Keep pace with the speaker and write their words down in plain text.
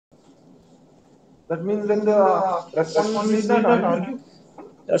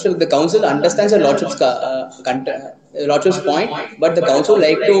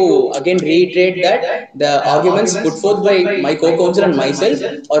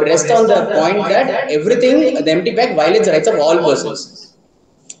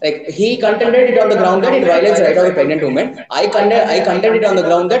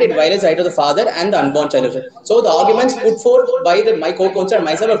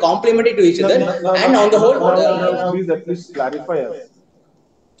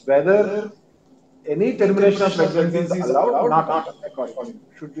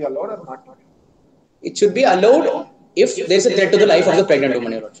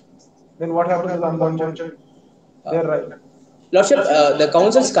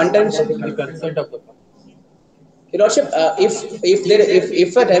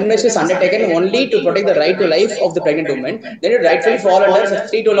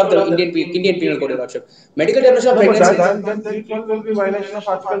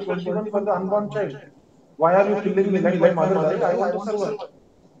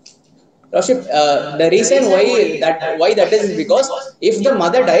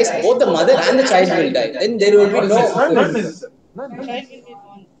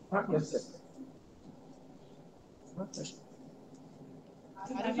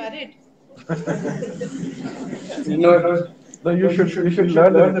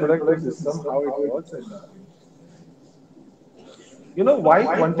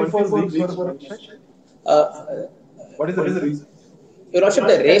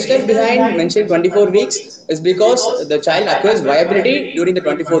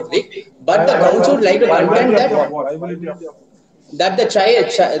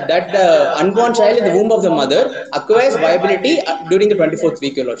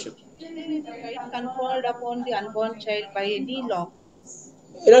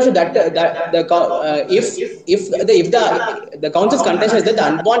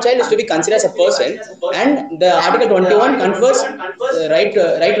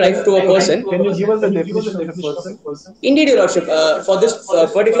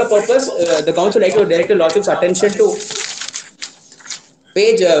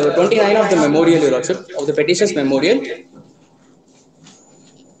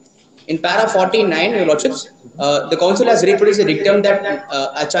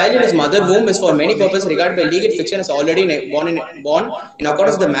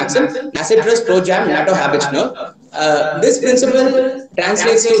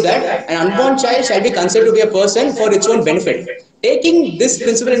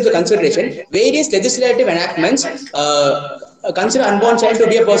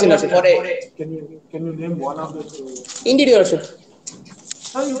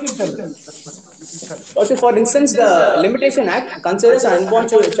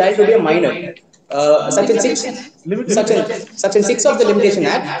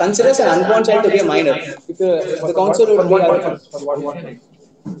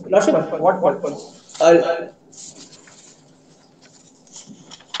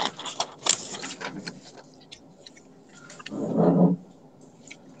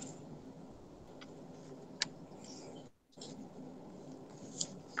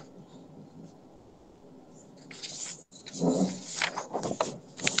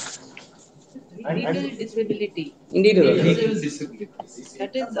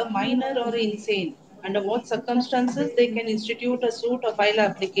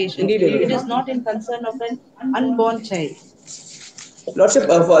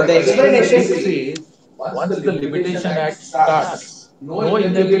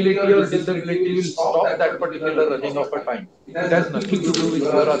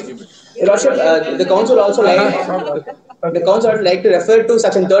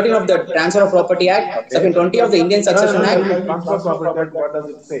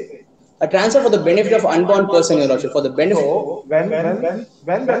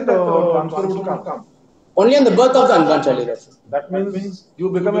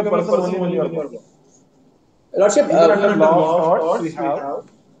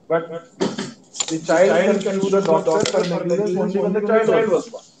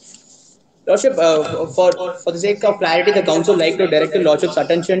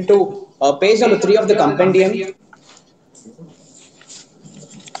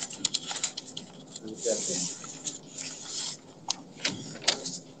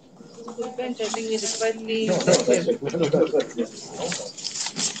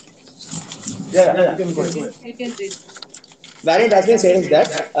wherein it has been said is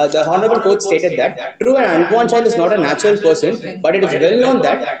that the Honorable Court stated that true an unborn child is not a natural person, but it is well known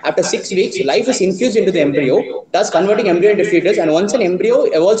that after 6 weeks, life is infused into the embryo, thus converting embryo into fetus. And once an embryo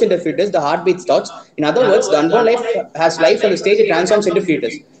evolves into fetus, the heartbeat starts. In other words, the unborn life has life from the stage it transforms into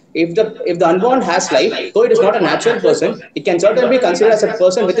fetus. If the unborn has life, though it is not a natural person, it can certainly be considered as a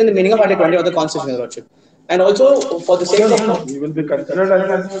person within the meaning of Article 20 of the Constitution, Your Lordship. And also, for the sake No, no, of no. He will be considered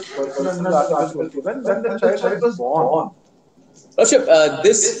as a person under Article 20 when the child was born. Lordship,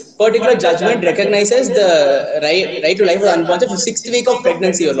 this particular judgment recognizes the right to life of the unborn child for 6th week of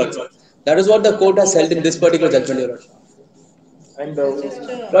pregnancy, Your Lordship. That is what the court has held in this particular judgment, Your Lordship. And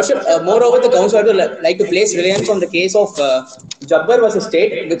Lordship, moreover, the council would like to place reliance on the case of Jabbar versus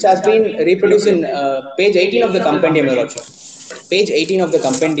State, which has been reproduced in page 18 of the compendium, Your Lordship. Page 18 of the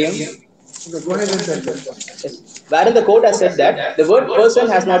compendium. go ahead and tell them. Yes. Wherein the court has said that the word person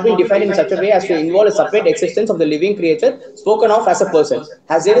has not been defined in such a way as to involve a separate existence of the living creature spoken of as a person.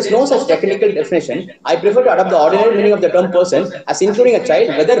 As there is no such technical definition, I prefer to adopt the ordinary meaning of the term person as including a child,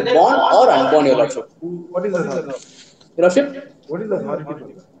 whether born or unborn, Your Lordship. What is the authority? Your Lordship? What is the authority for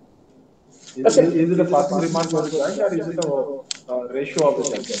that? Lordship. Is it a passing remark for the judge or is it a ratio of the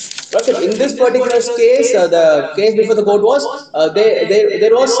judge? Lordship, in this particular case, the case before the court was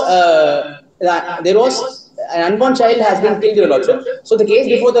there was an unborn child has been killed, Your Lordship. So the case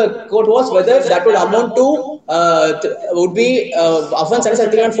before the court was whether that would amount to would be offence under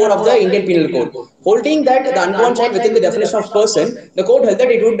Section 304 of the Indian Penal Code. Holding that the unborn child within the definition of person, the court held that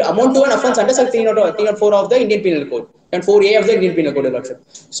it would amount to an offence under Section 304 of the Indian Penal Code and 4A of the Indian Penal Code, Your Lordship.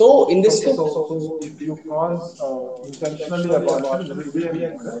 So in this case, so if you cause intentionally abortion, it will be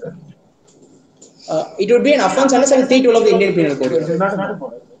a murder. it would be an offence under Section 312 of the Indian Penal Code. It is not a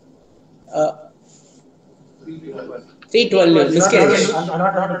murder. 312 miscarriage.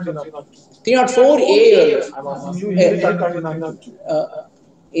 304A. I'm asking you, is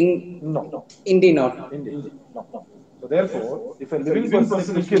it No. Indeed not. Indeed. No. So therefore, if a living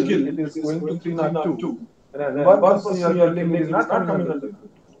person is killed, it is going to 302. And an unborn person you are killing is not coming under it.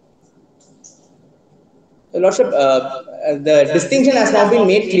 Lordship, the distinction has not been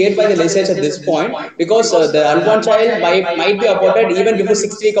made clear by the legislature at this point because the unborn child might be aborted even before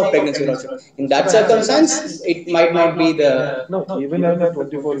 6th week of pregnancy, Lordship. In that circumstance, it might not be the... No, even after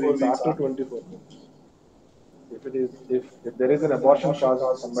 24 weeks, after 24 weeks. If there is an abortion caused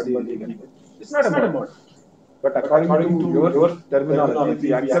by somebody illegally, it's not a murder. But according to your terminology, if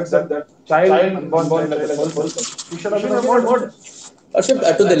we accept that child unborn child as a person, it should have been a murder. Lordship,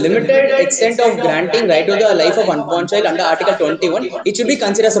 to the limited extent of granting right to the life of unborn child under Article 21, it should be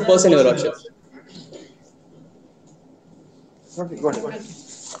considered as a person, Your Lordship. Okay, go ahead.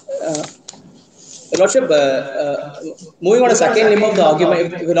 Lordship, moving on a second limb of the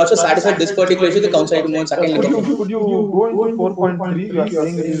argument, if Your Lordship satisfied this particular issue, the council had to move on second limb. Could you go into 4.3? You are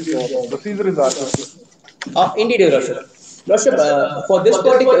saying it is procedure is artificial. Indeed, Your Lordship. Lordship, for this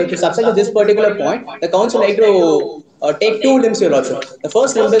particular, to substantiate this particular point, the council like to take two limbs, Your Lordship. The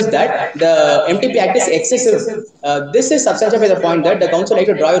first limb is that the MTP Act is excessive. This is substantiated by the point that the council like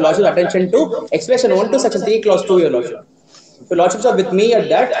to draw Your Lordship's attention to Expression 1 to Section 3, Clause 2, Your Lordship. If Your Lordships are with me at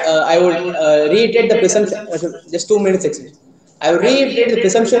that, I would reiterate the presumption, just 2 minutes, excuse. I would reiterate the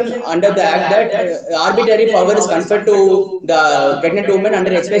presumption under the Act that arbitrary power is conferred to the pregnant woman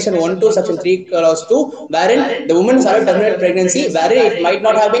under Expression 1 to Section 3, Clause 2, wherein the woman is allowed to terminate pregnancy, wherein it might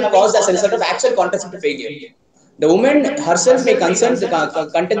not have been caused as a result of actual contraceptive failure. The woman herself may contend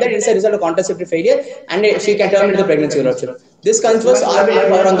that it is a result of contraceptive failure and she can terminate the pregnancy, Your Lordship. This confers arbitrary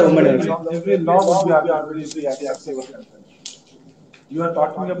power on the woman. Every law would be arbitrary if we accept your consent. You are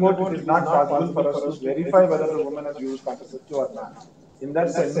talking about it is not possible for us to verify whether the woman has used contraceptive or not. In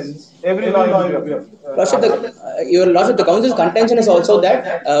that sense, every law will be applicable. Your Lordship, the council's contention is also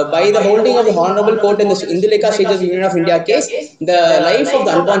that by the holding of the Honorable Court in the Indulekha Stages Union of India case, the life of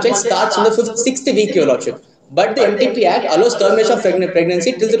the unborn child starts in the 6th week, Your Lordship. But the MTP Act allows termination of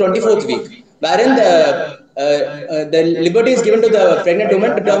pregnancy till the 24th week, wherein the liberty is given to the pregnant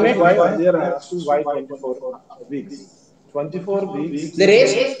woman to terminate. Why 24 weeks? 24 weeks. The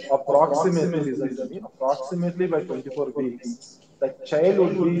rate approximately by 24 weeks, the child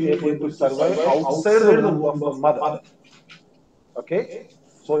would be able to survive outside the womb of the mother. Okay?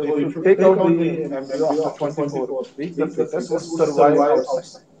 So if you take out the embryo after 24 weeks, the fetus will survive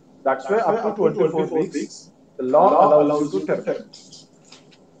outside. That's why up to 24 weeks, the law allows you to terminate.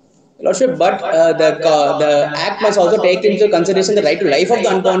 Lordship, but the Act must also take into consideration the right to life of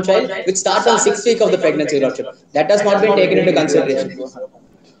the unborn child, which starts on 6th week of the pregnancy, Lordship. That has not been taken into consideration.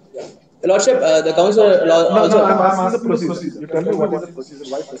 Lordship, the council also... No, I'm asking the procedure. You tell me what is the procedure,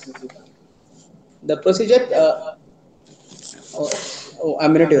 why procedure? The procedure... A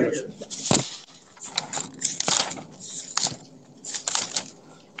minute, Your Lordship.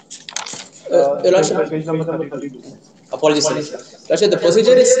 Your Lordship, Page number 32. apologies, sir. Lordship, the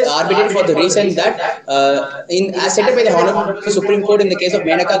procedure is arbitrary for the reason that, as stated by the Honorable Supreme Court in the case of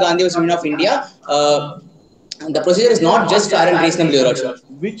Menaka Gandhi v. Women of India, the procedure is not just fair and reasonable, Your Lordship.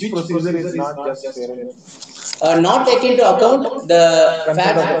 Which procedure is not just fair and Not take into account the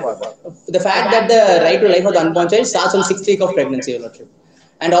fact that the right to life of the unborn child starts on 6th week of pregnancy, Your Lordship.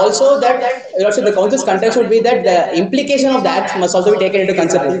 And also that, Your Lordship, the council's context would be that the implication of the act must also be taken into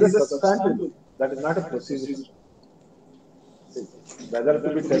consideration. That is not a procedure. Whether to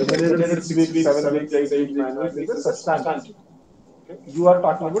be terminated in 6 weeks, 7 weeks, 8 weeks, 9 weeks, it is substantive. Okay? You are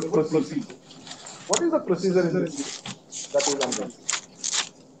talking about procedure. What is the procedure in this? That is unknown.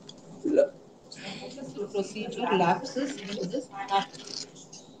 Procedure lapses into this act.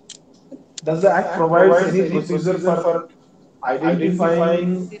 Does the act provide any procedure for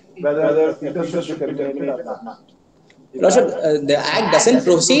identifying whether the fetus should be terminated or not? Lordship, the Act doesn't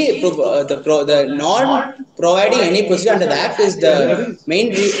proceed. The non providing any procedure under the Act is the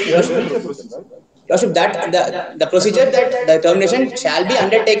main. Lordship, that the procedure that the termination shall be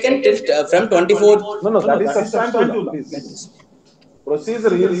undertaken till from 24th. No, that is substantive. Please.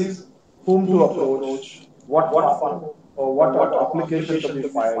 Procedure is whom to approach, what application to be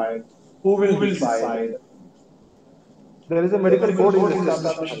filed, who will decide. There is a medical code in the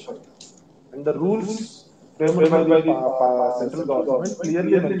establishment, and the rules framed by the central government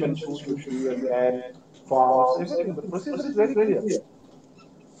clearly mention who should be and forms. Everything. The procedure is very clear.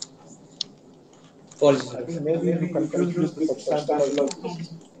 I think maybe you confused with the substantive.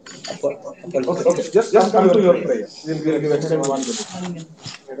 Okay, just come to your prayer. We'll extend 1 minute.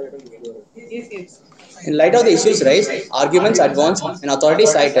 Yes. In light of the issues raised, arguments advanced, and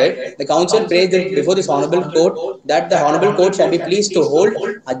authorities cited, the Council praised before this Honourable Court that the Honourable Court shall be pleased to hold,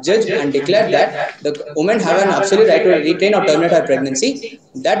 adjudge, and declare that the women have an absolute right to retain or terminate her pregnancy,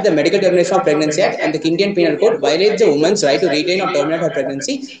 that the Medical Termination of Pregnancy Act and the Indian Penal Code violates the woman's right to retain or terminate her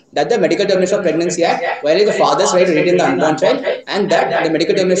pregnancy, that the Medical Termination of Pregnancy Act violates the father's right to retain the unborn child, and that the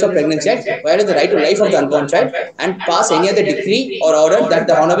Medical Termination of Pregnancy Act violates the right to life of the unborn child, and pass any other decree or order that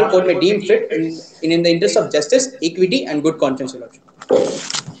the Honourable Court may deem fit in the interest of justice, equity, and good conscience. It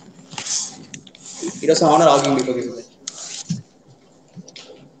was an honor arguing before this.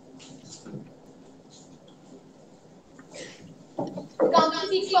 Council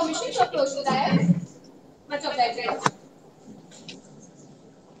seeks permission to approach the dais. Much obliged.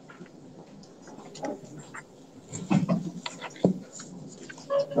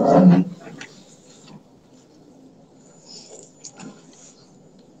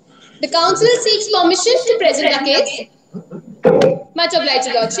 The council seeks permission to present the case. Much obliged,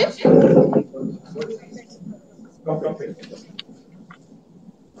 Your Lordship.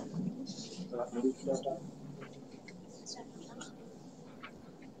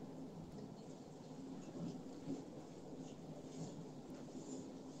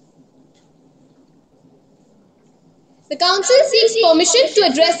 The council seeks permission to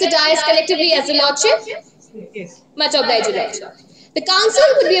address the dais collectively as a Lordship. Yes. Much obliged, Your Lordship. The council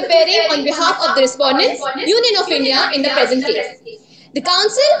will be appearing on behalf of the respondents, Union of India, in the present case. The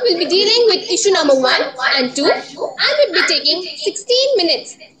council will be dealing with issue number 1 and 2 and will be taking 16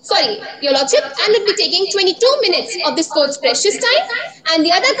 minutes. Sorry, Your Lordship, and will be taking 22 minutes of this court's precious time, and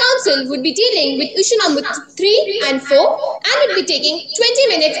the other council would be dealing with issue number 3 and 4 and will be taking 20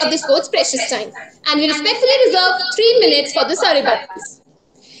 minutes of this court's precious time, and we respectfully reserve 3 minutes for the rebuttals.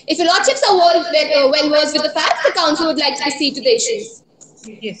 If Your Lordships are well versed with the facts, the council would like to proceed to the issues.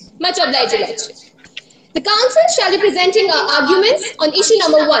 Yes. Much obliged, Your Lordship. The council shall be presenting our arguments on issue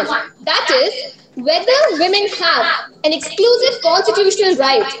number 1, that is, whether women have an exclusive constitutional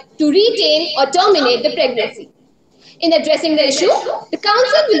right to retain or terminate the pregnancy. In addressing the issue, the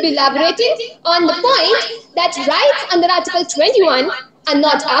council will be elaborating on the point that rights under Article 21 are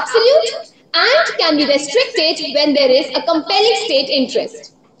not absolute and can be restricted when there is a compelling state interest.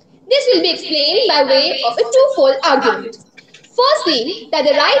 This will be explained by way of a twofold argument. Firstly, that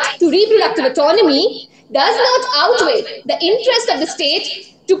the right to reproductive autonomy does not outweigh the interest of the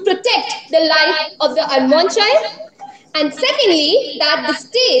state to protect the life of the unborn child. And secondly, that the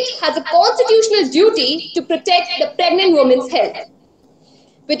state has a constitutional duty to protect the pregnant woman's health.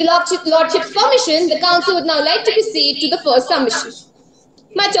 With the Lordship's permission, the council would now like to proceed to the first submission.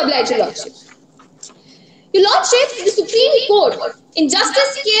 Much obliged, Your Lordship. Your Lordship, the Supreme Court, in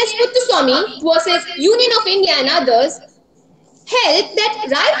Justice K.S. Puttaswamy versus Union of India and others, held that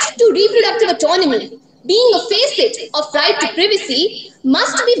right to reproductive autonomy being a facet of right to privacy,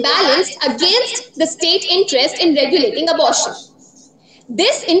 must be balanced against the state interest in regulating abortion.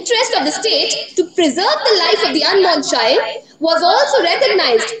 This interest of the state to preserve the life of the unborn child was also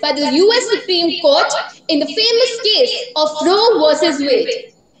recognized by the US Supreme Court in the famous case of Roe versus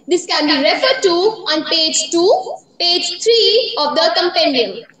Wade. This can be referred to on page 2, page 3 of the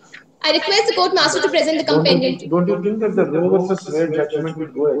compendium. I request the court master to present the compendium to you. Don't you think that the Roe versus Wade judgment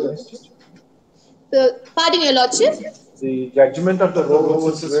would go against it? Pardon, Your Lordship. The judgment of the Roe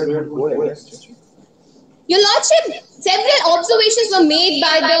versus Wade would go against it. Your Lordship, several observations were made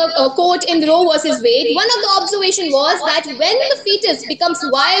by the court in Roe versus Wade. One of the observations was that when the fetus becomes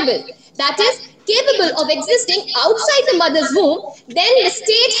viable, that is, capable of existing outside the mother's womb, then the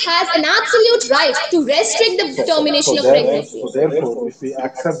state has an absolute right to restrict the termination of pregnancy. So therefore, if we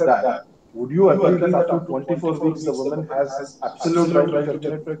accept that, would you agree that up to 24 weeks the woman has absolute right to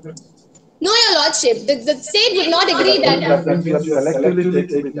terminate pregnancy? No, Your Lordship, the state would not agree that. That means you are selectively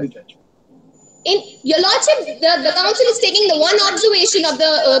taking the judgment. Your Lordship, the council is taking the one observation of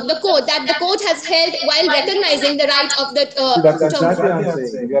the court that the court has held while recognizing the right of the That's exactly what I'm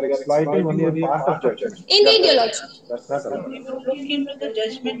saying. We are exploiting only a part of judgment. Indeed, Your Lordship. That's not allowed. We will look into the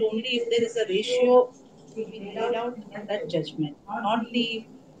judgment only if there is a ratio to be laid out in that judgment, not the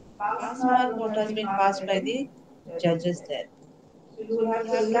past mark what has been passed by the judges there. So you have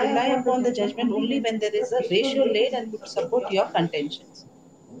to rely upon the judgment only when there is a ratio laid and would support your contentions.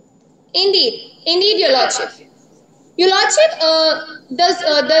 Indeed, Your Lordship. Your Lordship,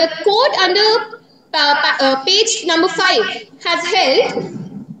 the court under page number 5 has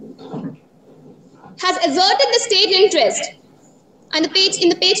asserted the state interest on in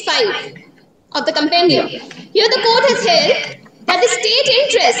the page 5 of the compendium. Here the court has held that the state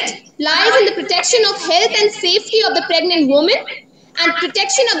interest lies in the protection of health and safety of the pregnant woman and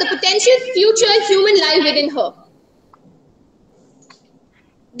protection of the potential future human life within her.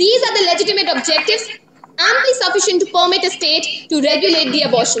 These are the legitimate objectives, amply sufficient to permit a state to regulate the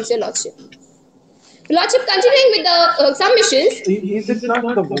abortions, Your Lordship. Your Lordship, continuing with the submissions. Is it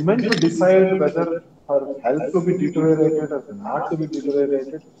not the woman to decide whether her health to be deteriorated or not to be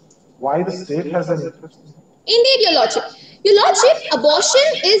deteriorated? Why the state has an interest? Indeed, Your Lordship. Your Lordship, abortion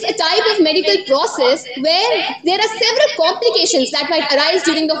is a type of medical process where there are several complications that might arise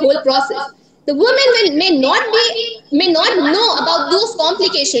during the whole process. The woman may not know about those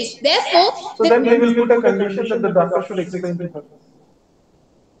complications. Therefore, so then we will put a condition that the doctor should explain to her.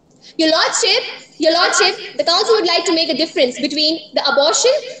 Your Lordship, the council would like to make a difference between the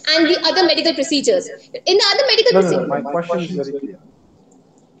abortion and the other medical procedures. In the other medical procedures, my question is very clear.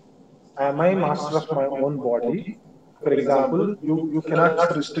 Am I master of my own body? For example, you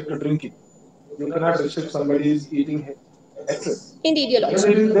cannot restrict drinking. You cannot restrict somebody's eating excess. Indeed, Your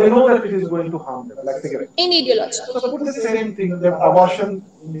Lordship. They know that it is going to harm them, like cigarette. Indeed, Your Lordship. So put the same thing, that abortion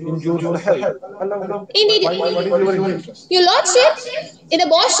injures the health. Indeed. What is your interest? Your Lordship, in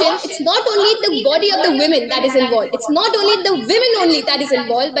abortion, it's not only the body of the women that is involved. It's not only the women only that is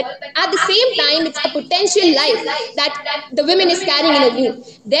involved, but at the same time, it's a potential life that the women is carrying in a womb.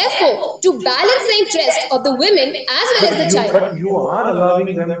 Therefore, to balance the interest of the women as well as the child. But you are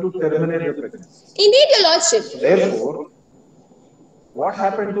allowing them to terminate the pregnancy. Indeed, Your Lordship. Therefore, what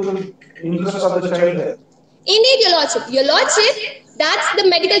happened to the interest of the child there? Indeed, Your Lordship. Your Lordship, that's the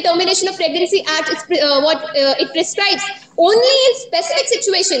Medical Termination of Pregnancy Act. It prescribes. Only in specific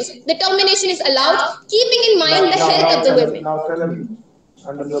situations, the termination is allowed, keeping in mind the health of the women. Now tell me,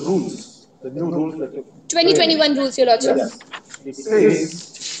 under the rules, the new rules that 2021 rules, Your Lordship. Yes. It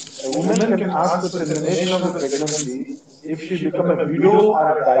says a woman can ask the termination of the pregnancy if she becomes a widow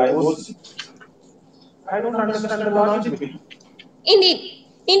or a divorcee. I don't understand the logic behind it.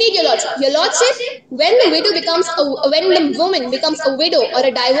 Indeed, Your Lordship. Your Lordship, when the woman becomes a widow or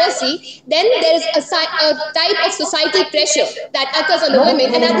a divorcee, then there is a type of societal pressure that occurs on the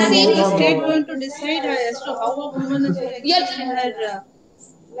women, and at the same time, the state going to decide as to how a woman is going to her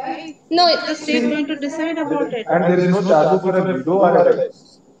life. No, the state going to decide about it. And there is no taboo for a widow or a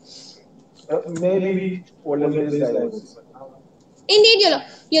divorcee. Maybe older days divorce. Indeed,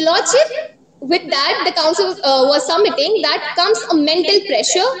 Your Lordship. With that, the council was submitting that comes a mental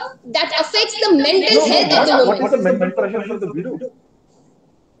pressure that affects the mental health of the woman. What is the mental pressure for the widow?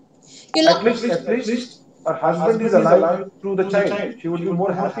 At least her husband is alive through the child. She would be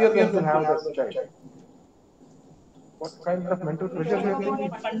more happier than to have that child. What kind of mental pressure is there?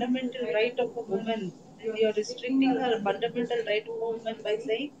 Fundamental right of a woman. You are restricting her fundamental right of a woman by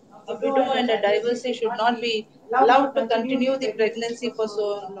saying a widow and a divorcee should not be allowed to continue the pregnancy for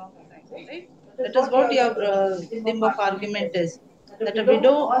so long. Right? That is what your theme of argument is. That a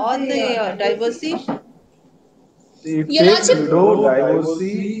widow or the divorcee See, it Your says Lordship, widow,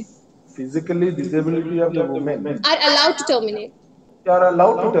 divorcee, physically disability of the women. are allowed to terminate. You are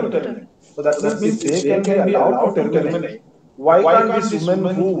allowed to terminate. So that means if they can be allowed to terminate, why can't these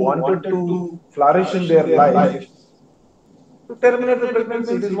women who wanted to flourish in their life to terminate the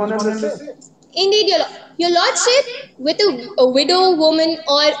pregnancy? It is one and the same. Indeed, your Lordship, with a widow woman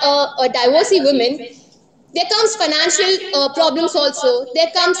or a divorcee woman, there comes financial problems also. There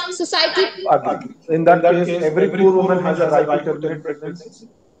comes societal. Agree. In that case, every poor woman has a right to terminate pregnancy.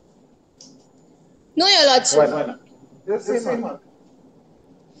 No, your Why Lordship. not? The same.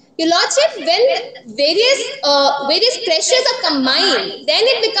 Your Lordship, when various pressures are combined, then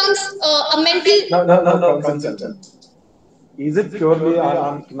it becomes a mental. Now, counsel, tell me. Is it purely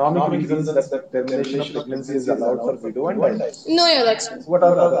on economic reasons that termination of pregnancy is allowed for widow and divorcee? No, your Lordship. What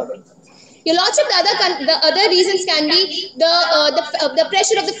are the other reasons? Your Lordship, the other reasons can be the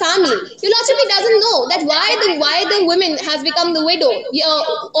pressure of the family. Your Lordship, he doesn't know that why the woman has become the widow,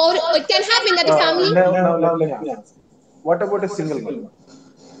 or it can happen that the family. Now let me ask. What about a single mother?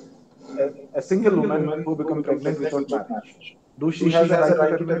 A single woman who becomes pregnant without marriage. Do she has a right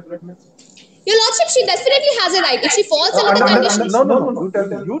to terminate pregnancy? Your Lordship, she definitely has a right if she falls under the conditions. No.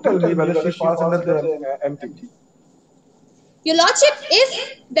 You tell me whether she falls under the MT. Your Lordship,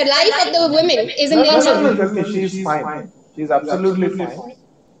 if the life of the woman is in danger. No, tell me she is fine. She is absolutely fine.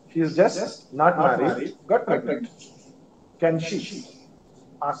 She is just not married, got pregnant. Can she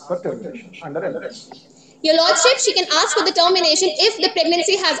ask for termination under MT? Your Lordship, she can ask for the termination if the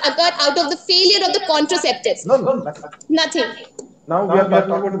pregnancy has occurred out of the failure of the contraceptives. No, Nothing. Now we are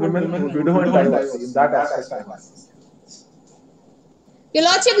talking about women who widow and divorcee. In that aspect, I am asking. Your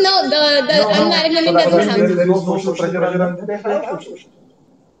Lordship, no, the unmarried women doesn't have. There is no social pressure on them. They have social.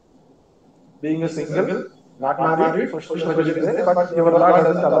 Being a single, not married, social pressure is there, but your law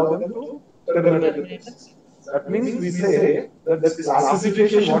doesn't allow them to terminate it. That means we say that this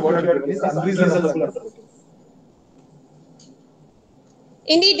classification what we are given is unreasonable.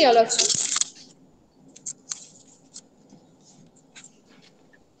 Indeed, your Lordship.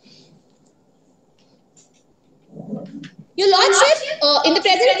 Your Lordship, in the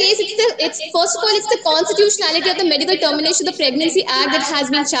present case, it's first of all, it's the constitutionality of the Medical Termination of the Pregnancy Act that has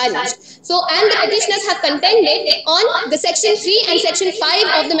been challenged. So, and the petitioners have contended on the Section 3 and Section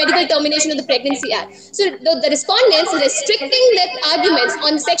 5 of the Medical Termination of the Pregnancy Act. So, the respondents restricting the arguments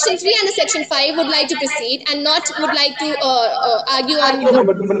on Section 3 and the Section 5 would like to proceed and not would like to argue on. No,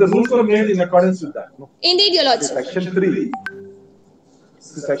 but the rules were made in accordance with that. No? Indeed, your Lordship. Section 3.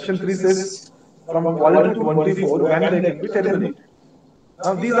 Section 3 says from 12 to 24 when they can be terminated.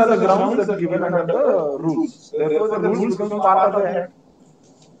 Now these are the grounds that are given under the rules. Therefore, the rules become part of the act.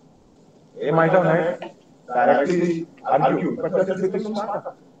 They might have not directly argued, but that is becoming part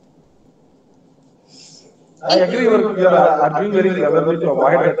of it. I agree, you are arguing very cleverly to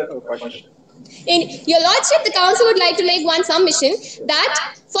avoid that question. In your Lordship, the Council would like to make one submission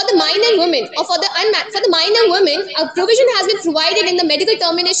that for the minor women or for the minor women, a provision has been provided in the Medical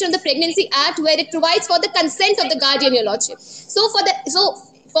Termination of the Pregnancy Act where it provides for the consent of the guardian, your Lordship. So for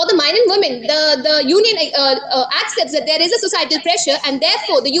the minor women, the union accepts that there is a societal pressure, and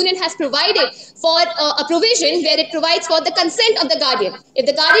therefore the union has provided for a provision where it provides for the consent of the guardian. If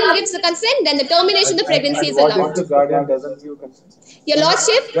the guardian gives the consent, then the termination of the pregnancy is allowed. What if the guardian doesn't give consent? Your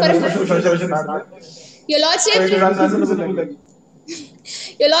Lordship, Your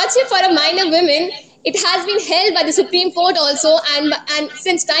Lordship, for a minor woman, it has been held by the Supreme Court also, and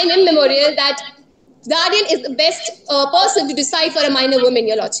since time immemorial that guardian is the best person to decide for a minor woman,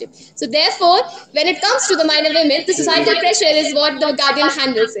 your Lordship. So therefore, when it comes to the minor women, the societal pressure is what the guardian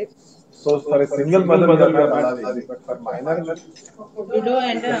handles it. So for a single mother, we are allowing, but for minor, Widow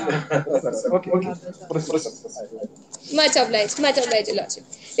and okay. Much obliged, your Lordship.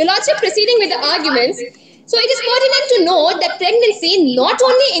 Your Lordship, proceeding with the arguments. So it is pertinent to note that pregnancy not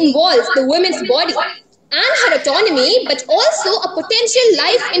only involves the woman's body and her autonomy, but also a potential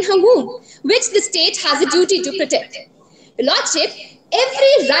life in her womb, which the state has a duty to protect. Your Lordship,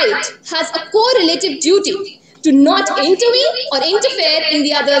 every right has a correlative duty to not intervene or interfere in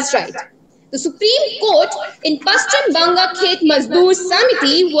the other's right. The Supreme Court in Paschim Banga Khet Mazdoor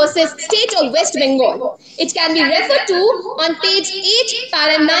Samiti versus State of West Bengal. It can be referred to on page 8,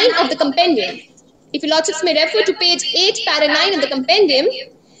 para 9 of the compendium. If your Lordships may refer to page 8, para 9 of the compendium,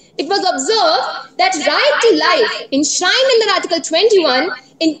 it was observed that right to life enshrined in the Article 21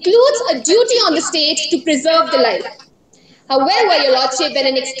 includes a duty on the state to preserve the life. However, your Lordship, when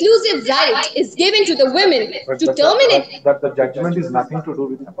an exclusive right is given to the women to terminate... But the judgment is nothing to do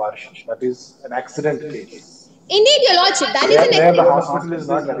with abortion. That is an accident case. Indeed, your Lordship, that is an... Where the hospital is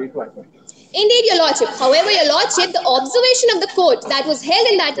not ready to admit. Indeed, Your Lordship. However, Your Lordship, the observation of the court that was held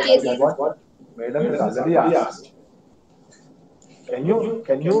in that case. What Madam has already asked. Can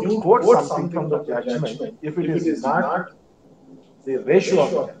you quote something from the judgment if it is not the ratio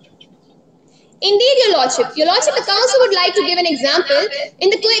of the judgment? Indeed, Your Lordship. Your Lordship, the Council would like to give an example in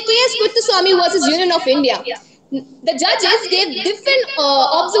the case Kuttaswamy versus Union of India. The judges gave different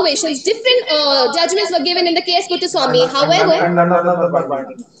observations, different judgments were given in the case Kuttaswamy. However, none of them are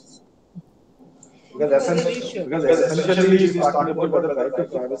binding. Because essentially it is talking about whether the right to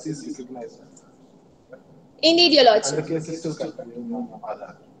privacy is recognized. Indeed, Your Lordship. And the case is still continuing on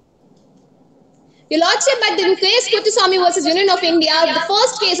Aadhaar. Your Lordship, but in case Kuttaswamy versus Union of India, the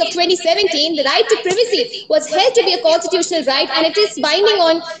first case of 2017, the right to privacy was held to be a constitutional right, and it is binding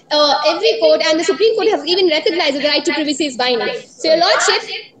on every court, and the Supreme Court has even recognized that the right to privacy is binding. So, Your Lordship,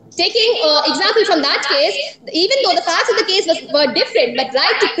 taking example from that case, even though the facts of the case were different, but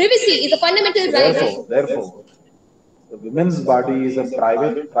right to privacy is a fundamental right. Therefore, the women's body is a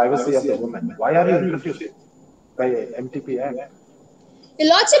privacy of the woman. Why are you introduced by MTP Act?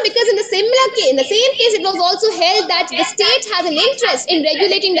 Your Lordship, because in the similar case, in the same case, it was also held that the state has an interest in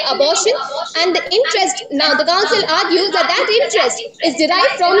regulating the abortion, and the interest, now the Council argues that that interest is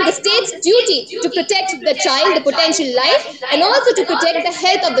derived from the state's duty to protect the child, the potential life, and also to protect the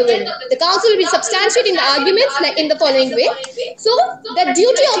health of the women. The Council will be substantiating the arguments like in the following way. So, the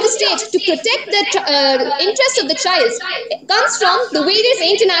duty of the state to protect the interest of the child comes from the various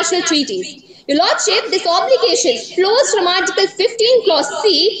international treaties. Your Lordship, this obligation flows from Article 15 Clause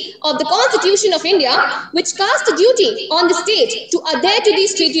C of the Constitution of India, which casts a duty on the state to adhere to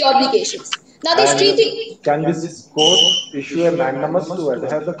these treaty obligations. Now, this treaty... Can this court issue a mandamus to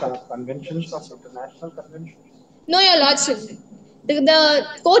adhere the conventions of international conventions? No, Your Lordship. The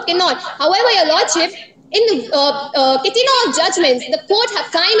court cannot. However, Your Lordship, in the Kitino judgments, the court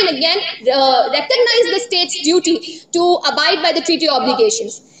have time and again recognized the state's duty to abide by the treaty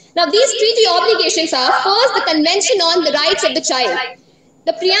obligations. Now, these treaty obligations are, first, the Convention on the Rights of the Child.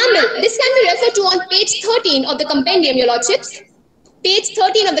 The preamble, this can be referred to on page 13 of the compendium, Your Lordships. Page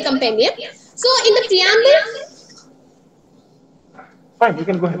 13 of the compendium. So, in the preamble... Fine, you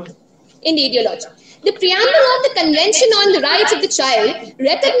can go ahead. Indeed, Your Lordship. The preamble of the Convention on the Rights of the Child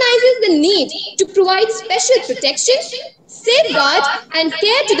recognizes the need to provide special protection, safeguard and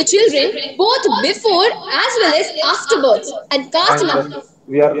care to the children both before as well as after birth, and cast an...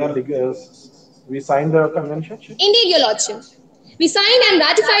 We signed the convention? Indeed, Your Lordship. We signed and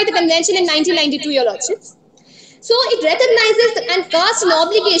ratified the convention in 1992, Your Lordships. So it recognizes and casts an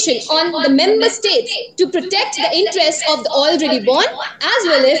obligation on the member states to protect the interests of the already born as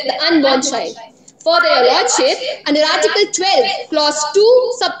well as the unborn child. Further, Your Lordship, under Article 12, Clause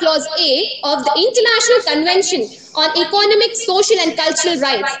 2, Subclause A of the International Convention on Economic, Social and Cultural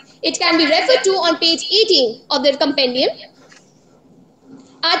Rights, it can be referred to on page 18 of the compendium.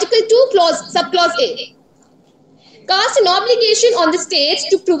 Article 2, Subclause A. Cast an obligation on the states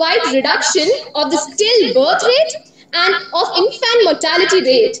to provide reduction of the stillbirth rate and of infant mortality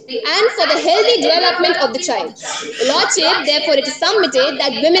rate and for the healthy development of the child. The Lordship, therefore, it is submitted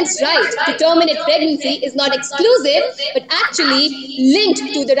that women's right to terminate pregnancy is not exclusive but actually linked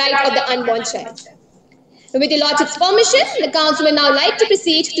to the right of the unborn child. With the Lordship's permission, the Council will now like to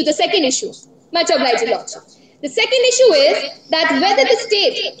proceed to the second issue. Much obliged, Lordship. The second issue is that whether the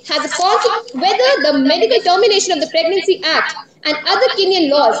state has a conflict, whether the Medical Termination of the Pregnancy Act and other Kenyan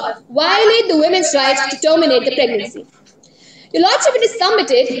laws violate the women's rights to terminate the pregnancy. Your Lordship, it is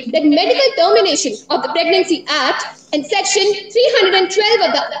submitted that Medical Termination of the Pregnancy Act and Section 312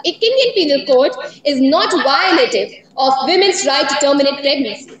 of the Kenyan Penal Code is not violative of women's right to terminate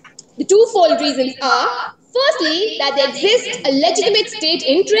pregnancy. The twofold reasons are, firstly, that there exists a legitimate state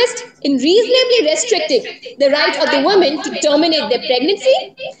interest in reasonably restricting the right of the women to terminate their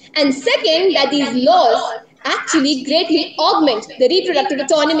pregnancy, and second, that these laws actually greatly augment the reproductive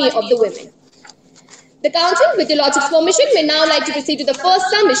autonomy of the women. The Council, with your Lordship's permission, may now like to proceed to the first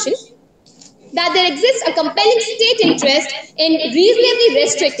submission, that there exists a compelling state interest in reasonably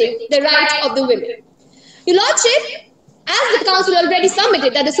restricting the right of the women. Your Lordship, as the Council already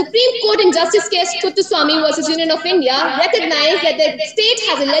submitted, that the Supreme Court in Justice case Kuttaswamy versus Union of India recognized that the state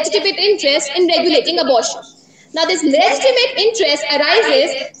has a legitimate interest in regulating abortion. Now, this legitimate interest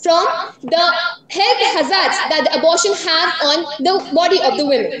arises from the health hazards that the abortion have on the body of the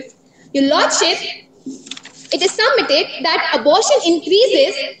women. Your Lordship, it is submitted that abortion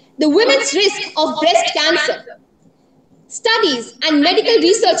increases the women's risk of breast cancer. Studies and medical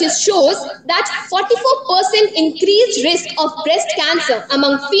research shows that 44% increased risk of breast cancer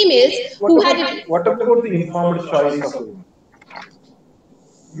among females who had... What about the informed choice of the women?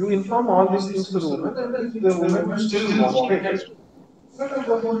 You inform all these things to the woman, and if the woman still wanted, let her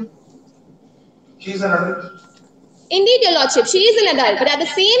go ahead. She is an adult. Indeed, Your Lordship, she is an adult, but at the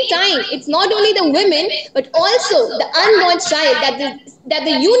same time, it's not only the women, but also the unborn child that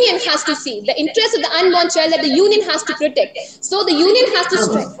the union has to see, the interest of the unborn child that the union has to protect. So the union has to No, no.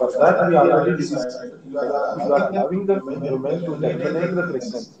 strike. For that, we already decided. Like, if you are allowing the women to terminate the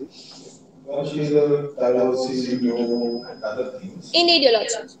pregnancy when she is divorcee, widow, and other things, Indeed, Your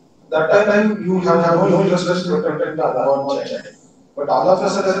Lordship. that time you have no interest in protecting the unborn child. But all of a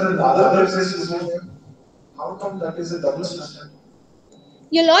sudden, in other places, you say, how come that is a double standard?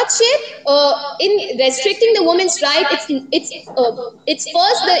 Your Lordship, in restricting the woman's right, it's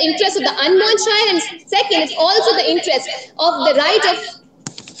first the interest of the unborn child, and second, it's also the interest of the right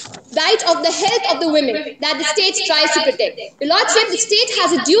of the health of the women that the state tries to protect. Your Lordship, the state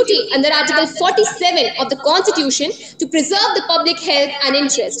has a duty under Article 47 of the Constitution to preserve the public health and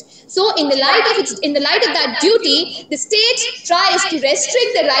interest. So, in the light of that duty, the state tries to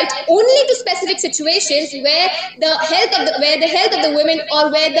restrict the right only to specific situations where the health of the women or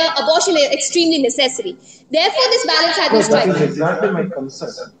where the abortion is extremely necessary. Therefore, this balance has been struck. That is exactly my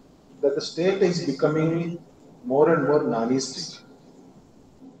concern. That the state is becoming more and more nanistic.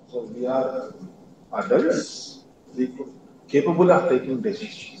 So we are adults, capable of taking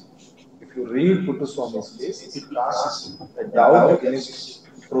decisions. If you read Puttaswamy's case, it casts a doubt against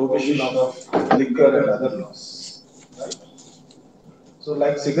prohibition of liquor and other laws. Right? So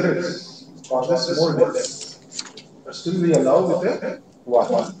like cigarettes, causes more deaths, but still we allow with a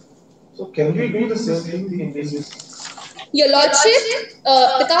water. So can we do the same thing in this? Your Lordship,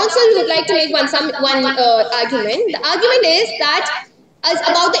 the council would like to make one argument. The argument is that as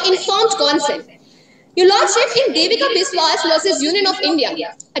about the informed consent. Your Lordship, in Devika Biswas versus Union of India,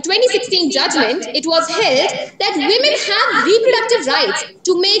 a 2016 judgment, it was held that women have reproductive rights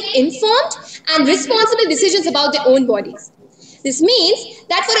to make informed and responsible decisions about their own bodies. This means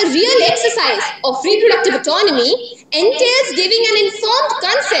that for a real exercise of reproductive autonomy entails giving an informed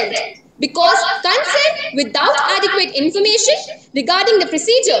consent, because consent without adequate information regarding the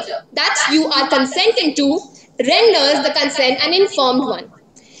procedure that you are consenting to renders the consent an informed one,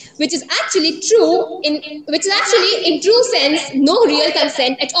 which is actually in true sense no real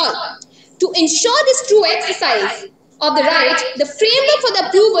consent at all. To ensure this true exercise of the right, the framework for the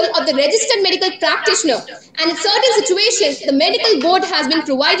approval of the registered medical practitioner, and in certain situations the medical board has been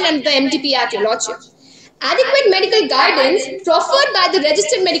provided under the MTP Act, Your Lordship. Adequate medical guidance proffered by the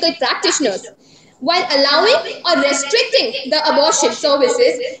registered medical practitioners while allowing or restricting the abortion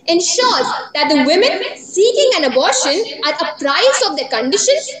services ensures that the women seeking an abortion are apprised of their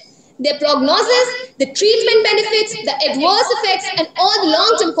conditions, their prognosis, the treatment benefits, the adverse effects, and all the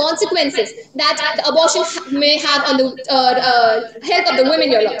long-term consequences that the abortion may have on the health of the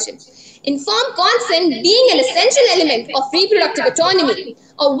women, Your Lordship. Informed consent being an essential element of reproductive autonomy,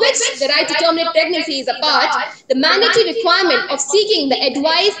 of which the right to terminate pregnancy is a part, the mandatory requirement of seeking the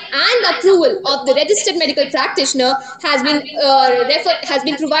advice and approval of the registered medical practitioner has been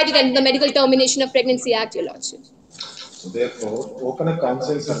provided under the Medical Termination of Pregnancy Act, Your Lordship. So therefore, open a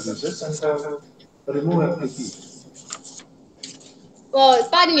consent services and remove FTP.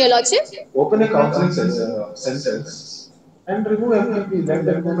 Pardon, Your Lordship. Open a counseling sentence and remove FTP. Let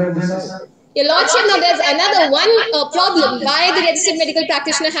the women decide. Your Lordship, now there's another problem why the registered medical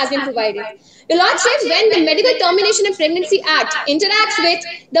practitioner has been provided. Your Lordship, when the Medical Termination of Pregnancy Act interacts with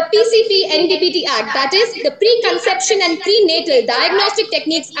the PCP-NDPT Act, that is the Preconception and Prenatal Diagnostic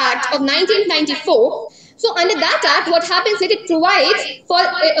Techniques Act of 1994, so under that act, what happens is it provides for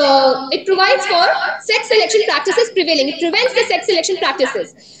sex selection practices prevailing. It prevents the sex selection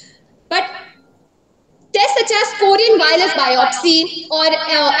practices. But tests such as Korean wireless biopsy or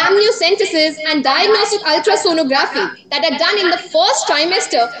amniocentesis and diagnostic ultrasonography that are done in the first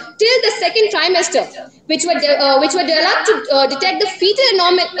trimester till the second trimester, which were developed to detect the fetal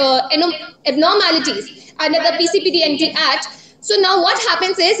abnormalities under the PCPD-NT Act. So now what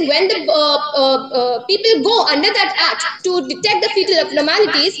happens is when the people go under that act to detect the fetal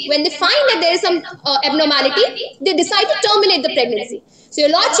abnormalities, when they find that there is some abnormality, they decide to terminate the pregnancy. So,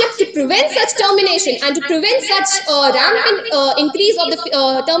 Your Lordship, to prevent such termination and to prevent such rampant increase of the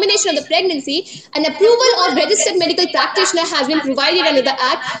termination of the pregnancy, an approval of registered medical practitioner has been provided under the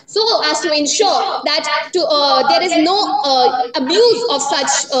Act so as to ensure that there is no abuse of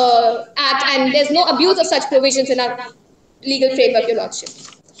such Act and there is no abuse of such provisions in our legal framework, Your Lordship.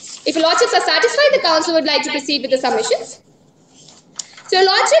 If Your Lordships are satisfied, the Council would like to proceed with the submissions. So, Your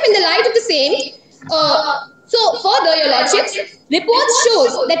Lordship, in the light of the same, So further, your lordships, reports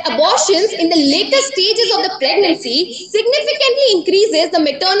shows that abortions in the later stages of the pregnancy significantly increases the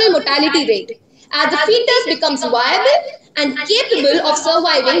maternal mortality rate as the fetus becomes viable and capable of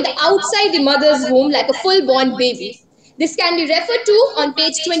surviving the outside the mother's womb like a full-born baby. This can be referred to on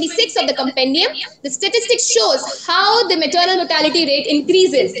page 26 of the compendium. The statistics shows how the maternal mortality rate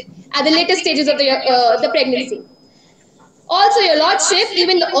increases at the later stages of the pregnancy. Also, your lordship,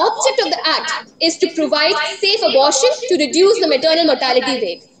 even the object of the act is to provide safe abortion to reduce the maternal mortality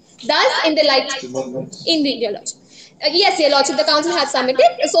rate. Thus, in the light, in the your lordship. Yes, your lordship, the council has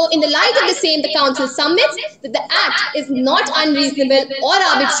submitted. So, in the light of the same, the council submits that the act is not unreasonable or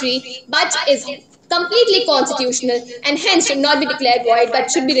arbitrary, but is completely constitutional and hence should not be declared void,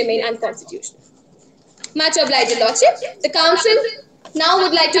 but should be remain unconstitutional. Much obliged, your lordship. The council now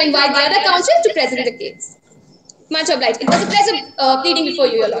would like to invite the other council to present the case. Much obliged. It was a pleasure pleading before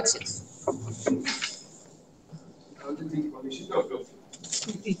you, your lordships.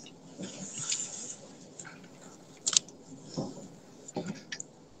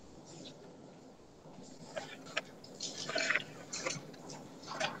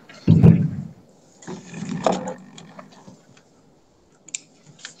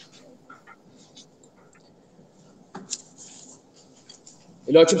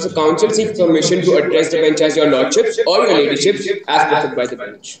 Your lordships, the council seeks permission to address the bench as your lordships or your ladyships as preferred by the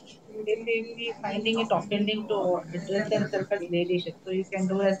bench. They may be finding it offending to address themselves as ladyship, so you can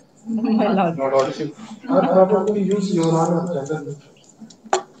do as my lordship. Or probably use your honor gender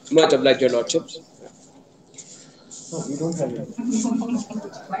neutral. Much obliged, your lordships. No, we don't have it.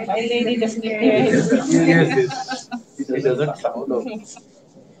 My lady definitely. Yes. It doesn't sound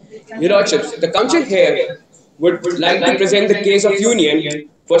out. Your lordships, the council here would like to present the case of union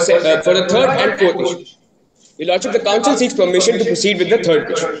for the third and fourth issue. Your lordship, the council seeks permission to proceed with the third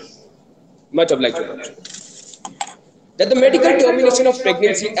issue. Much obliged, your lordship. That the Medical Termination of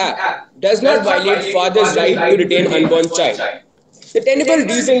Pregnancy Act does not violate father's right to retain unborn child. The tenable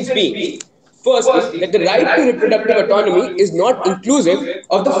reasons being, firstly, that the right to reproductive autonomy is not inclusive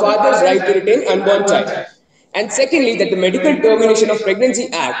of the father's right to retain unborn child. And secondly, that the Medical Termination of Pregnancy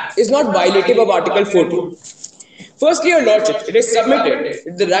Act is not violative of Article 14. Firstly, your lordship, it is submitted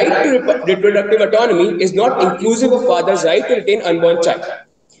that the right to reproductive autonomy is not inclusive of father's right to retain unborn child.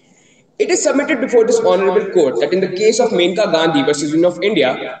 It is submitted before this honorable court that in the case of Menka Gandhi versus Union of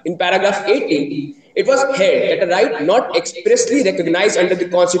India, in paragraph 18, it was held that a right not expressly recognized under the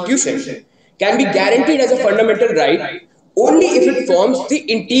Constitution can be guaranteed as a fundamental right only if it forms the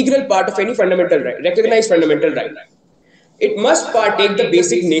integral part of any fundamental right, recognized fundamental right. It must partake the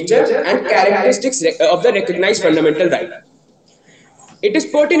basic nature and characteristics of the recognized fundamental right. It is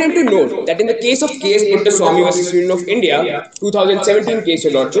pertinent to note that in the case of K.S. Puttaswamy versus Union of India, 2017 case,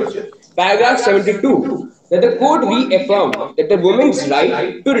 your lordship, paragraph 72, that the court reaffirmed that the woman's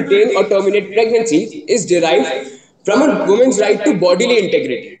right to retain or terminate pregnancy is derived from a woman's right to bodily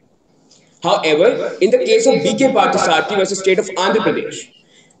integrity. However, in the case of B.K. Parthasarathi versus State of Andhra Pradesh,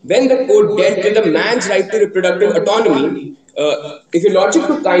 when the court dealt with the man's right to reproductive autonomy, if your lordship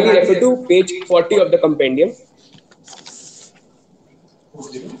could kindly refer to page 40 of the compendium.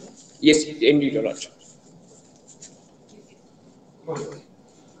 Yes, indeed, your lordship.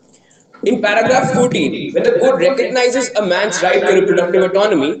 In paragraph 14, when the court recognizes a man's right to reproductive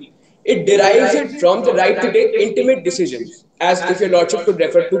autonomy, it derives it from the right to take intimate decisions, as if your lordship could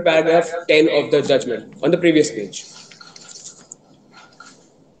refer to paragraph 10 of the judgment on the previous page.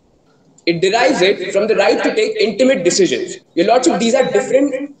 It derives it from the right to take intimate decisions. Your lordship, these are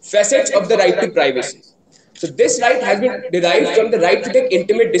different facets of the right to privacy. So this right has been derived from the right to take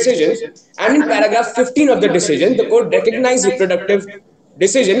intimate decisions, and in paragraph 15 of the decision, the court recognized reproductive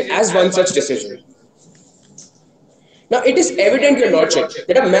decision as one such decision. Now, it is evident, your lordship,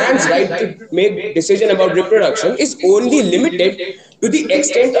 that a man's right to make decision about reproduction is only limited to the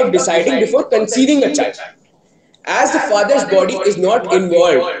extent of deciding before conceiving a child. As the father's body is not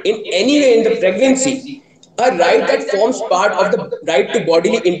involved in any way in the pregnancy, a right that forms part of the right to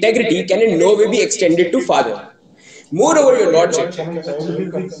bodily integrity can in no way be extended to father. Moreover, your lordship,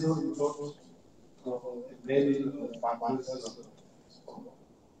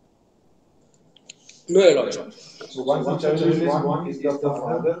 no, your lordship. So once the child is born, is the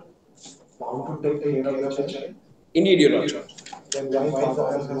father bound to take care of the child? Indeed, your lordship. Then why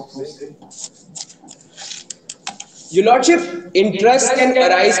father has no say? Your lordship, interests can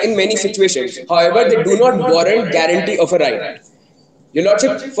arise in many situations. However, they do not warrant guarantee of a right. Your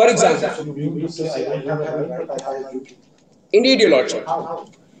lordship, for example. So you mean to say I don't have a right, but I have a duty? Indeed, your lordship. How?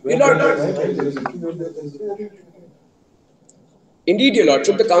 Your lordship. Indeed, Your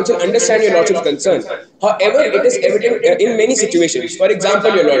Lordship, the Council understand Your Lordship's concern. However, it is evident in many situations. For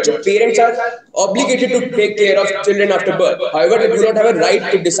example, Your Lordship, parents are obligated to take care of children after birth. However, they do not have a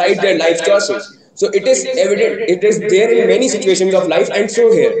right to decide their life choices. So it is evident, it is there in many situations of life, and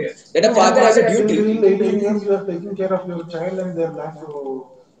so here, that a father has a duty. Till 18 years, you are taking care of your child and their life,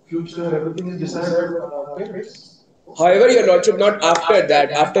 future, everything is decided by parents. However, Your Lordship, not after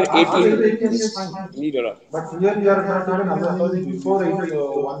that, after After 18. 18 is fine. Indeed, Your Lordship. But here you are not even allowing before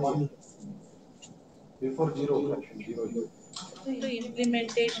 1 year. Before zero, actually, 0 years. The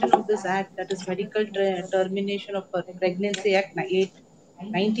implementation of this act, that is Medical Termination of Pregnancy Act 8,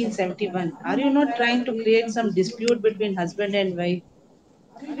 1971, are you not trying to create some dispute between husband and wife?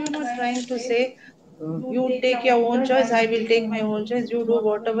 Are you not trying to say, you take your own choice, I will take my own choice, you do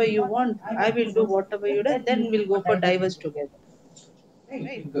whatever you want, I will do whatever you do, then we'll go for divorce together.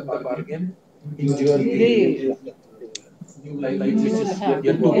 Right? In the bargain, in your age, new life is yet to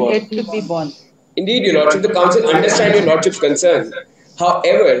Yet born. to be born. Indeed, Your Lordship, the Council understand Your Lordship's concern.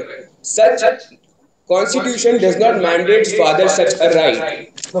 However, such constitution does not mandate fathers such a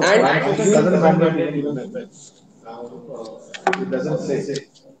right. No, And Constitution doesn't mandate even that. It doesn't say.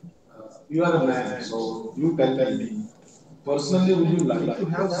 You are a man, so you tell me. Personally, would you like to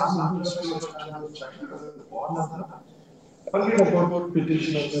have some interest to your child born or not? Forget about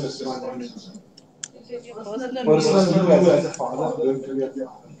petitioner's responsibility. Personal view as a father, going to be a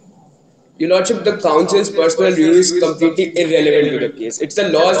father. Your Lordship, the Council's personal view is completely irrelevant to the case. It's the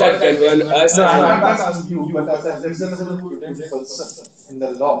laws that govern us. No, I'm not asking you, but as a reasonable prudent person in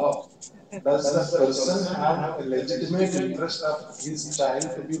the law, does the person have a legitimate interest of his child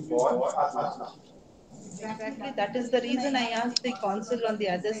to be born or not? Exactly. That is the reason I asked the counsel on the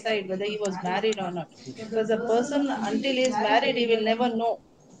other side whether he was married or not. Because a person, until he is married, he will never know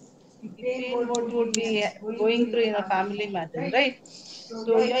the pain what would be going through in a family matter, right?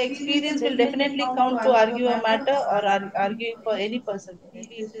 So your experience will definitely count to argue a matter or arguing for any person,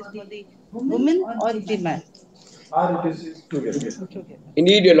 maybe it is for the woman or the man. Or it is together.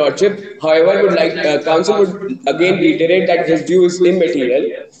 Indeed, Your Lordship. However, would like Council would again reiterate that his view is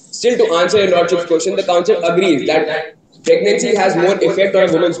immaterial. Still, to answer Your Lordship's question, the Council agrees that pregnancy has more effect on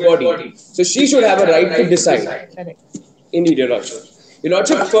a woman's body, so she should have a right to decide. Correct. Indeed, Your Lordship. Your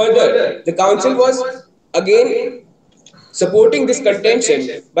Lordship, further, the Council was again supporting this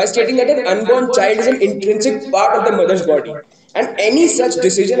contention by stating that an unborn child is an intrinsic part of the mother's body, and any such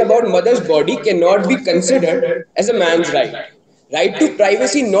decision about mother's body cannot be considered as a man's right. Right to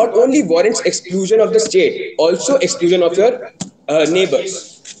privacy not only warrants exclusion of the state, also exclusion of your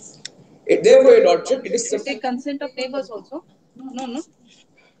neighbors. Therefore, Your Lordship, it is You take consent of neighbors also? No, no.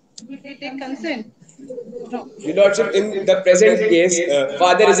 You take consent? No. Your Lordship, in the present case,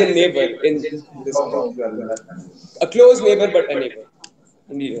 father is a neighbor in this case. A close neighbor, but a neighbor.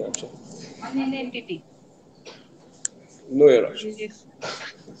 Indeed, Your Lordship. One entity. No, Your Lordship. Yes.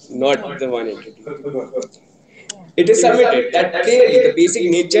 Not the one entity. It is submitted that clearly the basic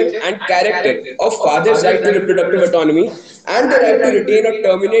nature and character of father's right to reproductive autonomy and the right to retain or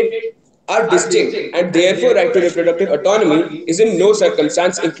terminate are distinct, and therefore right to reproductive autonomy is in no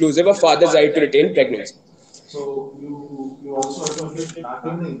circumstance inclusive of father's right to retain pregnancy. So you also advocate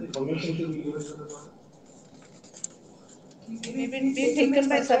having the information to be given to the mother? We will be taken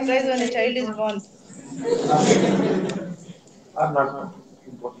by surprise when a child is born. Or not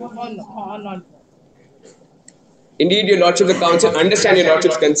important? Or not. Indeed, Your Lordship, the Council understand Your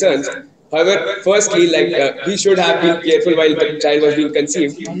Lordship's concerns. However, firstly, he should have been careful while the child was being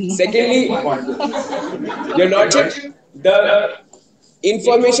conceived. Secondly, Your Lordship, the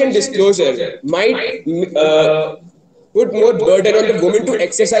information disclosure might put more burden on the woman to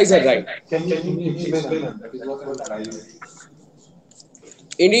exercise her right. Can you explain that? That is what I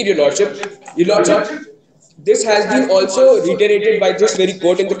Indeed, Your Lordship, this has been also reiterated by this very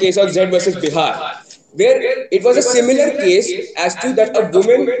court in the case of Z versus Bihar, where it was a similar case as to that a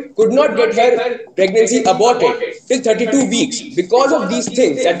woman could not get her pregnancy aborted till 32 weeks because of these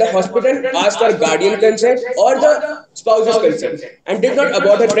things, that the hospital asked for guardian consent or the spouse's consent and did not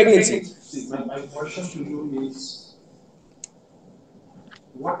abort her pregnancy. See, my question to you is,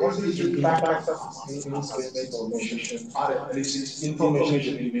 what is the impact of information or at least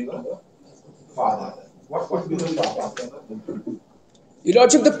information giving the father? What would be the impact? Your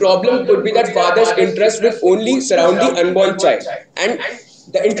Lordship, the problem could be that father's interest would only surround the unborn child, and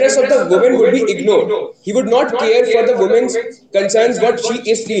the interest of the woman would be ignored. He would not care for the woman's concerns, what she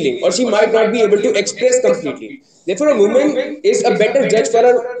is feeling, or she might not be able to express completely. Therefore, a woman is a better judge for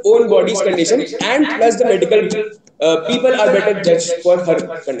her own body's condition, and plus the medical people are better judged for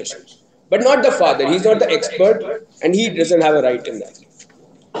her condition. but not the father. He's not the expert, and he doesn't have a right in that.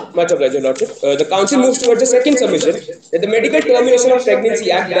 Much obliged, Your Lordship. The Council moves towards the second submission that the Medical Termination of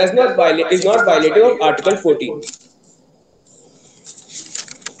Pregnancy Act is not violative of Article 14.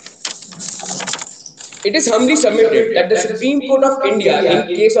 It is humbly submitted that the Supreme Court of India, in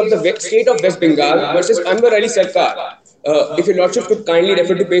case of the state of West Bengal versus Anwar Ali Sarkar, if Your Lordship could kindly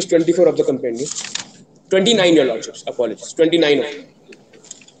refer to page 24 of the compendium. 29, Your Lordships, apologies, 29 of it.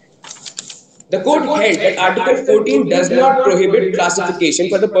 The court held that Article 14 does not prohibit classification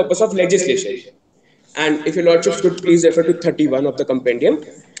for the purpose of legislation. And if Your Lordships could please refer to 31 of the compendium,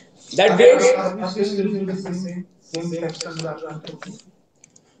 that bears.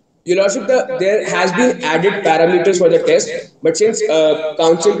 Your Lordship, there has been added parameters for the test, but since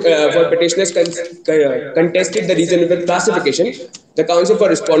Council for Petitioners contested the reasonable classification, the Council for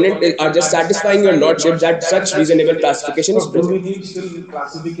Respondent are just satisfying Your Lordship that such reasonable classification is present. Do we need still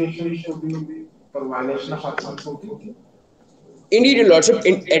classification should be for violation of Article 14? Indeed, Your Lordship,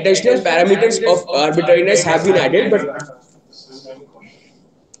 additional parameters of arbitrariness have been added, but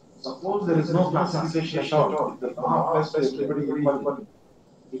suppose there is no classification at all, the law applies to everybody equally.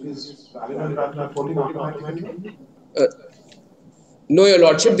 It is valid under Article 14 automatically? No, Your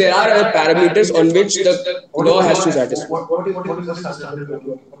Lordship, there are other parameters on which the law has to satisfy. What is the standard?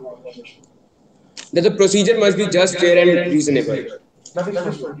 That the procedure must be just, fair, and reasonable. That is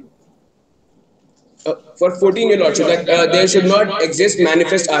For 14, Your Lordship, that there should not exist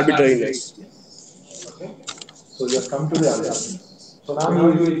manifest arbitrariness. Okay. So you have come to the arguments. So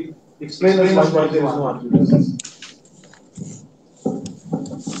now you explain us why there is no arguments.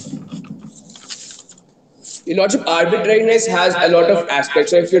 Your Lordship, arbitrariness has a lot of aspects.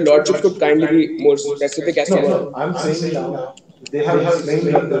 So if Your Lordship could kindly be more specific as to what. No, I'm saying now they have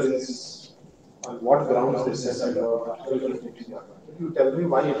explained that there is on what grounds they said that. You tell me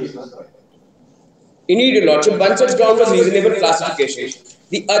why it is not right. Indeed, Your Lordship, one such ground was reasonable classification.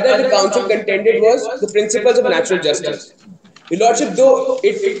 The other the Council contended was the principles of natural justice. Your Lordship, though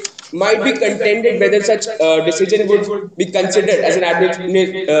it might be contended whether such decision would be considered as an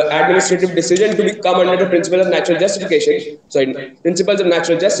administrative decision to come under the principles of natural principles of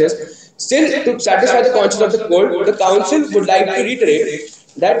natural justice, still to satisfy the conscience of the court, the Council would like to reiterate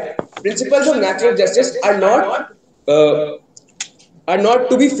that principles of natural justice are not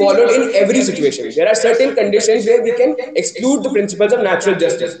to be followed in every situation. There are certain conditions where we can exclude the principles of natural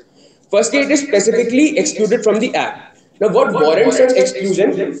justice. Firstly, it is specifically excluded from the Act. Now, what warrants such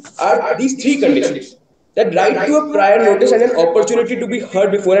exclusion are these three conditions. That right to a prior notice and an opportunity to be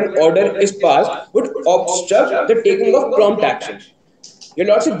heard before an order is passed would obstruct the taking of prompt action. Your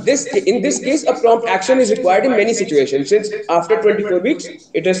Lordship, in this case, a prompt action is required in many situations, since after 24 weeks,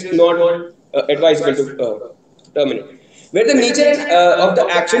 it is not advisable to terminate. Where the nature of the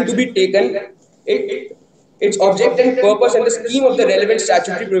action to be taken, its object and purpose and the scheme of the relevant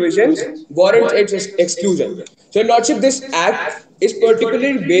statutory provisions warrant its exclusion. So, Your Lordship, this Act is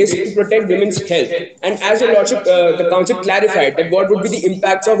particularly based to protect women's health. And as Your Lordship, the Council clarified that what would be the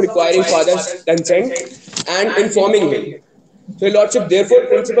impacts of requiring father's consent and informing him. So, Your Lordship, therefore,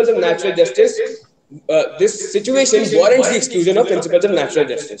 principles of natural justice, this situation warrants the exclusion of principles of natural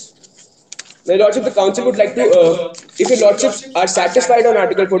justice. Now, Your Lordship, the Council would like to, if Your Lordships are satisfied on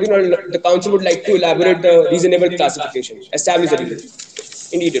Article 14, or the Council would like to elaborate the reasonable classification, establish the reason.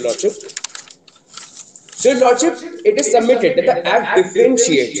 Indeed, Your Lordship. So, Your Lordship, it is submitted that the Act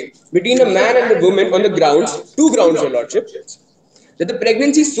differentiates between a man and the woman on the grounds, two grounds, Your Lordship, that the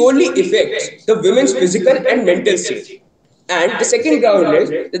pregnancy solely affects the woman's physical and mental state. And the second ground is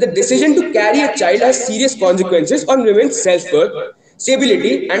that the decision to carry a child has serious consequences on women's self-worth,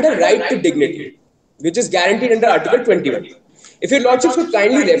 stability, and a right to dignity, which is guaranteed under Article 21. If Your Lordships would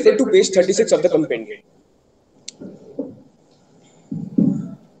kindly refer to page 36 of the compendium.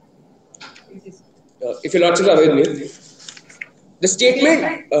 If Your Lordships are with me. The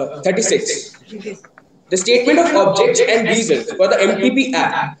statement 36. The statement of objects and reasons for the MTP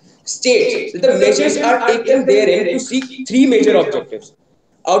Act states that the measures are taken therein to seek three major objectives,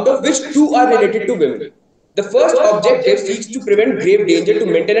 out of which two are related to women. The first objective seeks to prevent grave danger to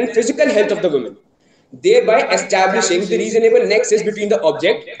mental and physical health of the woman, thereby establishing the reasonable nexus between the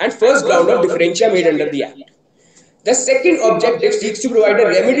object and first ground of differentia made under the Act. The second objective seeks to provide a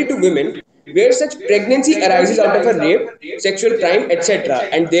remedy to women where such pregnancy arises out of a rape, sexual crime, etc.,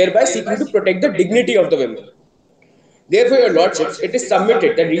 and thereby seeking to protect the dignity of the women. Therefore, Your Lordships, it is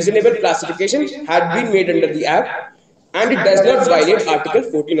submitted that reasonable classification had been made under the Act and it does not violate Article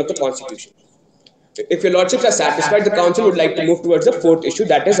 14 of the Constitution. If Your Lordships are satisfied, the Council would like to move towards the fourth issue,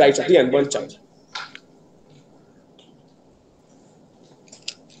 that is rights of the unborn child.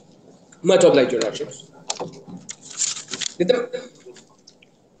 Much obliged, Your Lordships. That the,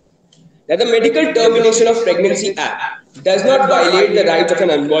 that the Medical Termination of Pregnancy Act does not violate the rights of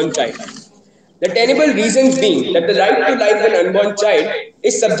an unborn child. The tenable reasons being that the right to life of an unborn child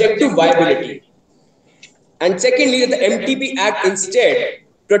is subject to viability. And secondly, that the MTP Act instead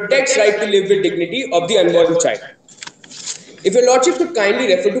protects right to live with dignity of the unborn child. If Your Lordship could kindly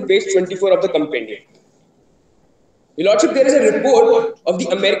refer to page 24 of the compendium. Your Lordship, there is a report of the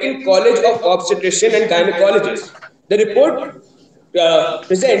American College of Obstetrician and Gynecologists. The report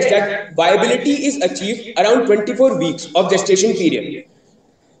presents that viability is achieved around 24 weeks of gestation period.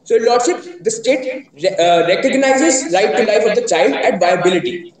 So, Your Lordship, the state recognizes right to life of the child at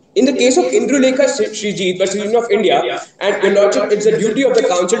viability. In the case of Indrulekha Shriji, Constitution of India, and Your Lordship, it's a duty of the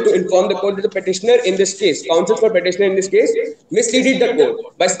council to inform the court that the petitioner in this case, counsel for petitioner in this case, misleaded the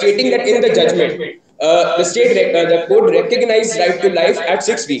court by stating that in the judgment, the court recognized right to life at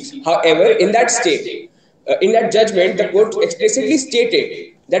 6 weeks. However, in that judgment, the court explicitly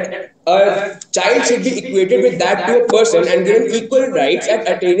stated that a child should be equated with that to a person and given equal rights at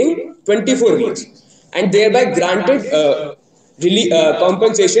attaining 24 weeks, and thereby granted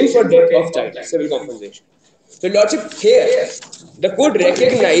compensation for death of child, civil compensation. So, Lordship, here the court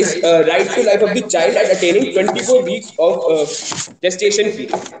recognized right to life of the child at attaining 24 weeks of gestation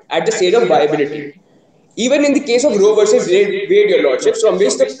period at the stage of viability. Even in the case of Roe versus Wade, Your Lordships, from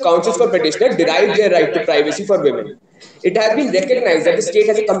which the counsels for petitioner derived their right to privacy for women, it has been recognized that the state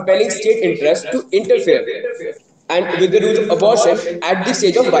has a compelling state interest to interfere and with the rules of abortion at the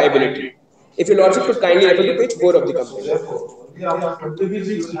stage of viability. If Your Lordship could kindly refer to page 4 of the complaint. Therefore, only after 20 weeks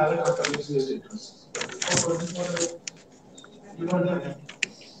you will have a compelling state interest. You don't have it.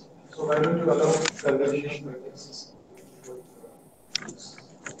 So why don't you allow termination pregnancies?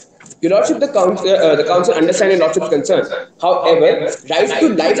 Your Lordship, the council understands Your Lordship's concern. However, right to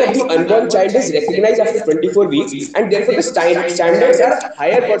life of the unborn child is recognized after 24 weeks, and therefore the standards are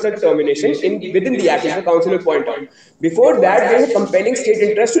higher for such termination within the Act, as the council will point out. Before that, there is a compelling state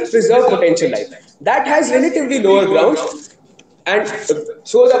interest to preserve potential life. That has relatively lower grounds, and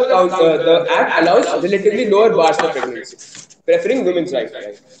so the Act allows relatively lower bars for pregnancy, preferring women's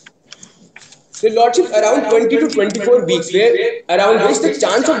rights. So, Lordship, around 20 to 24 weeks, where around which the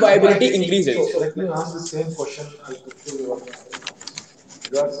chance of viability increases. So, let me ask the same question.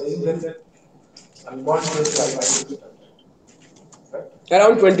 You are saying that unborn is right?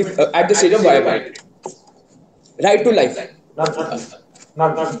 Around 20 at the stage of viability. Right to life.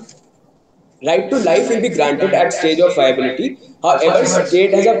 Not. Right to life will be granted at stage of viability. However,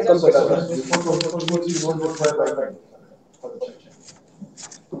 state has a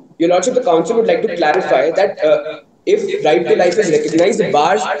Your Lordship, the council would like to clarify that if right to life is recognized, the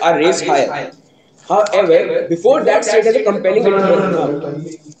bars are raised higher. However, before that, state has a compelling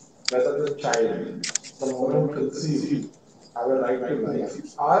interest. Whether the child, the moment conceived, have a right to life,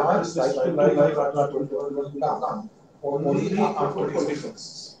 or this right to life after 21 will come only after 24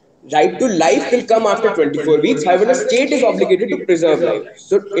 weeks. Right to life will come after 24 weeks. However, the state is obligated to preserve life.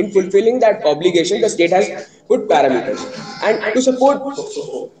 So, in fulfilling that obligation, the state has put parameters. And to support.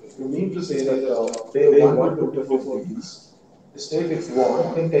 So you mean to say that day 1 to 24 weeks, the state, if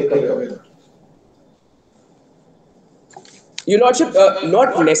want, can take away that? Your Lordship,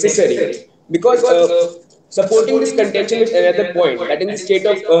 not necessary, because supporting this contention is another point that in the state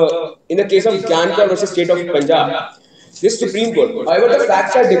of, in the case of Gyankar versus state of Punjab, this Supreme Court. However, the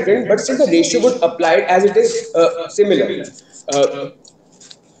facts are different, but still the ratio would apply as it is similar,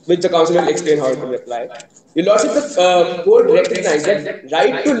 which the council will explain how it will apply. Your Lordship, the court recognized that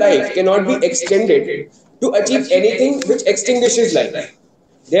right to life cannot be extended to achieve anything which extinguishes life.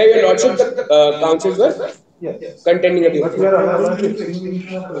 There, Your Lordship, the councils were contending a But we are allowed to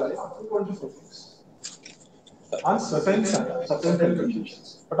extinguish life after 24 weeks. On certain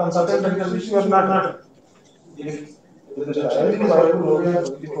conditions. But on certain conditions, you are not. If the child is viable only at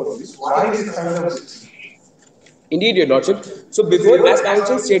 24 weeks, why is the kind of extinction? Indeed, Your Lordship. So before, as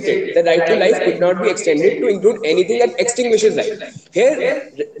council stated, the right to life could not be extended to include anything that extinguishes life.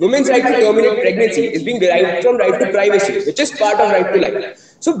 Here, women's right to terminate pregnancy is being derived from right to privacy, which is part of right to life.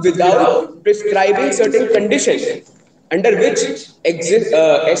 So without prescribing certain conditions under which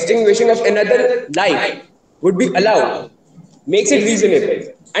extinguishing of another life would be allowed, makes it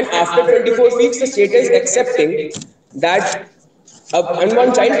reasonable. And after 24 weeks, the state is accepting that an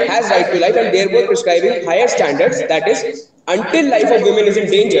unborn child has right to life and therefore prescribing higher standards, that is, until life of women is in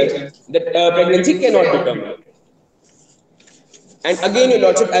danger, that pregnancy cannot be terminated. And again, Your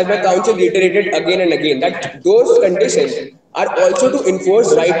Lordship, as my council reiterated again and again, that those conditions are also to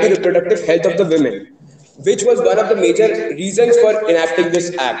enforce right to reproductive health of the women. which was one of the major reasons for enacting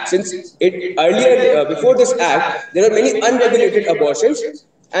this act. Since it earlier, before this act, there were many unregulated abortions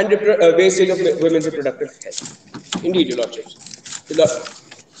and wastage of women's reproductive health. Indeed, Your Lordships.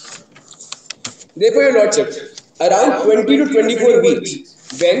 Therefore, Your Lordships, around 20 to 24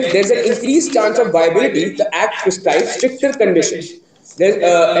 weeks, when there's an increased chance of viability, the Act prescribes stricter conditions. There's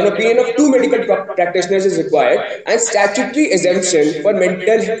an opinion of two medical practitioners is required, and statutory exemption for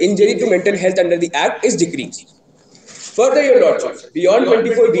mental injury to mental health under the Act is decreased. Further, Your Lordships, beyond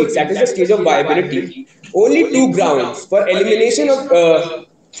 24 weeks, that is the stage of viability, only two grounds for elimination of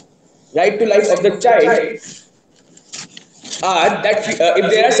right to life of the child are that if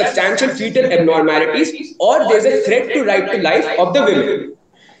there are substantial fetal abnormalities or there is a threat to right to life of the women,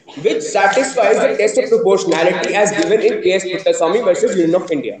 which satisfies the test of proportionality as given in case Puttaswamy versus Union of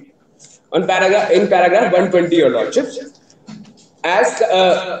India. In paragraph 120, Your Lordships, as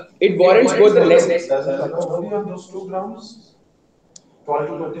it warrants both the Does it occur only on those two grounds? 12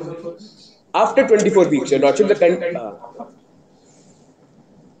 to 24 weeks? After 24 weeks, Your Lordship,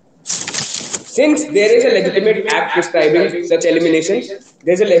 since there is a legitimate act prescribing such elimination,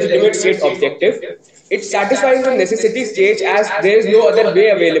 there is a legitimate state objective. It satisfies the necessity stage as there is no other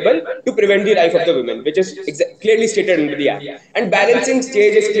way available to prevent the life of the women, which is clearly stated under the Act. And balancing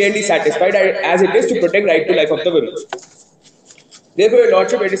stage is clearly satisfied as it is to protect right to life of the women. Therefore, Your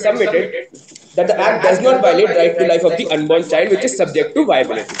Lordship, it is submitted that the Act does not violate right to life of the unborn child, which is subject to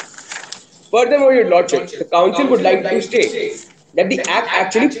viability. Furthermore, Your Lordship, the Council would like to state that the Act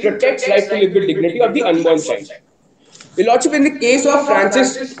actually protects right to live with dignity of the unborn child. Your Lordship, in the case of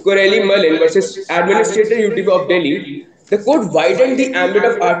Francis Corelli Merlin versus Administrator UTB of Delhi, the court widened the ambit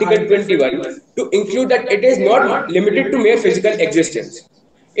of Article 21 to include that it is not limited to mere physical existence.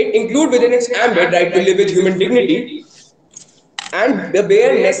 It includes within its ambit right to live with human dignity and the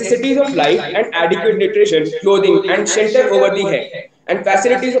bare necessities of life and adequate nutrition, clothing and shelter over the head, and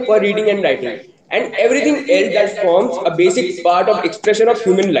facilities for reading and writing, and everything else that forms a basic part of expression of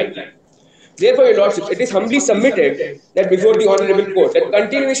human life. Therefore, Your Lordship, it is humbly submitted that before the Honourable Court, that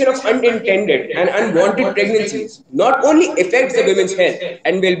continuation of unintended and unwanted pregnancies not only affects the women's health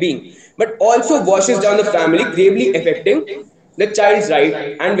and well-being, but also washes down the family, gravely affecting the child's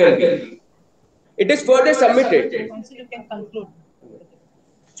right and well-being. It is further submitted. Council, you can conclude.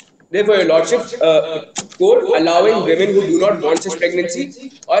 Therefore, Your Lordship, court allowing women who do not want such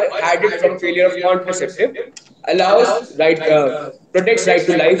pregnancy or had it from failure of contraceptive allows protects right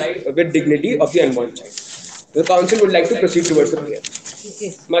to life with dignity of the unborn child. The Council would like to proceed towards the prayer.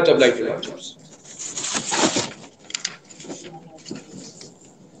 Yes. Much obliged, Your Lordships.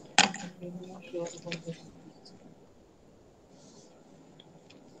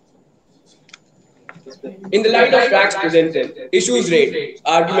 In the light of facts presented, issues raised,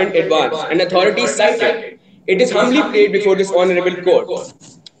 argument advanced, and authorities cited, it is humbly prayed before this Honourable Court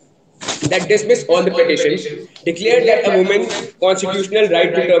that dismiss all the petitions, declare that a woman's constitutional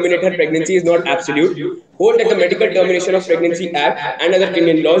right to terminate her pregnancy is not absolute, hold that the Medical Termination of Pregnancy Act and other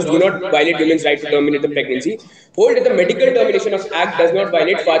Indian laws do not violate women's right to terminate the pregnancy, hold that the Medical Termination of Act does not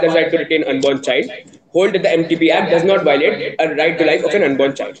violate father's right to retain unborn child, hold that the MTP Act does not violate a right to life of an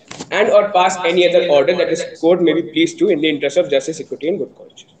unborn child, and or pass any other order that this court may be pleased to in the interest of justice, equity, and good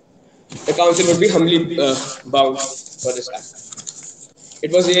conscience. The Council would be humbly bound for this act.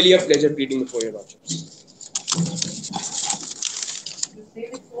 It was really a pleasure pleading before Your Lordships. You say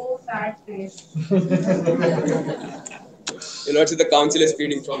with so sad face. Your Lordship, the Council is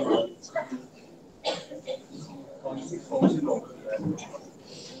pleading from you.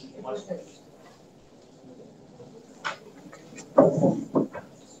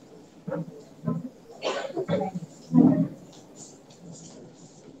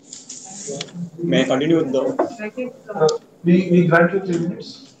 May I continue with the... We grant you 3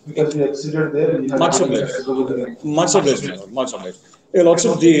 minutes because we exceeded there. Much obliged. Much obliged. Much obliged. Your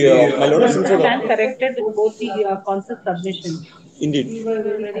Lordship, my Lord, Stand corrected with both the council submissions. Indeed. We were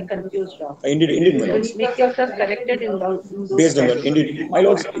very confused now. Indeed, my Lord. Make yourself corrected in those. Based on that, indeed. My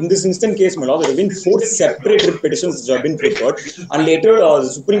Lord, in this instant case, my Lord, there have been 4 separate petitions which have been preferred, and later the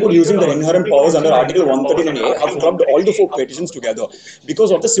Supreme Court, using their inherent powers under Article 139A, have clubbed all the 4 petitions together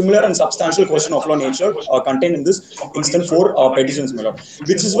because of the similar and substantial question of law nature contained in this instant 4 petitions, my Lord.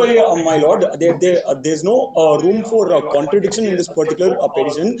 Which is why, my Lord, there's no room for contradiction in this particular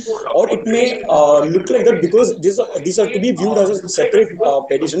petition, or it may look like that because these are to be viewed as separate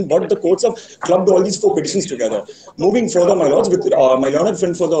petition, but the courts have clubbed all these 4 petitions together. Moving further, my lords, with my learned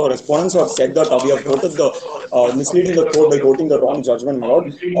friend for the respondents who have said that we have quoted the misleading the court by quoting the wrong judgment, my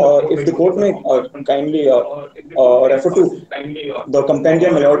lord. If the court may kindly refer to the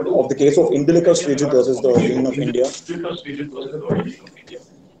compendium, my lord, of the case of Indulika Srijit versus the Union of India,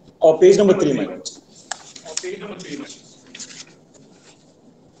 page number 3, my lords.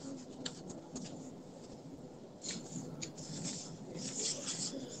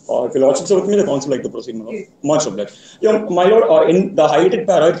 If your lordship with me, the council like to proceed, my lord. Much of that. My lord, in the highlighted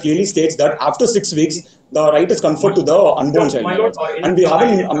paragraph clearly states that after 6 weeks, the right is conferred to the unborn child, my lords. And we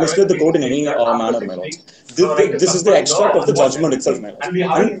haven't misled the court in any manner, my lords. This is the extract of the judgment itself, my lords.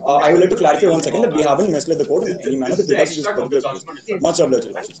 And I would like to clarify once again that we haven't misled the court in any manner with regards to this particular case. Much obliged,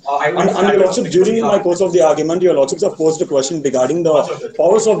 your lordships. And your lordship, during my course of the argument, your lordships have posed a question regarding the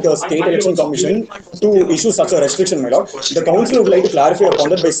powers of the State Election Commission to issue such a restriction, my lord. The council would like to clarify upon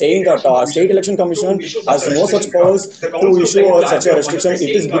that by saying that State Election Commission has no such powers to issue such a restriction.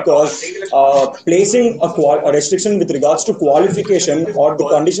 It is because placing a restriction with regards to qualification or the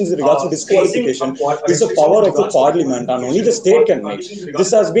conditions with regards to disqualification is a power of the parliament and only the state can make.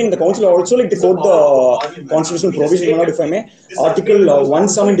 This has been, the council also like to quote the constitutional provision, my lord, if I may, Article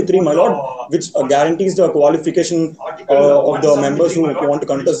 173, my lord, which guarantees the qualification of the members who want to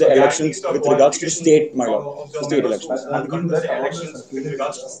contest the elections with regards to the state, my lord, state elections.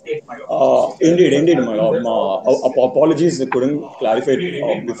 Indeed, my lord. Apologies, I couldn't clarify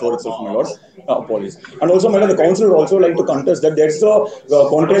it before itself, my lord. Apologies. And also, my lord, the council would also like to contest that there is a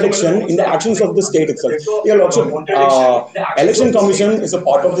contradiction in the actions of the state itself. Your lordship, election commission is a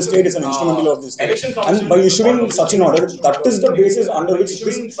part of the state, is an instrumental of the state, and by issuing such an order, that is the basis under which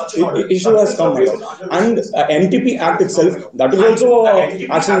this issue has come, my lord. And MTP Act itself, that is also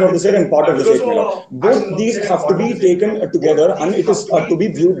action of the state and part of the state, my lord. Both these have to be taken together, and it is to be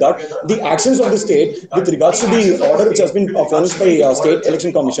viewed that the actions of the state with regards to the order which has been furnished by State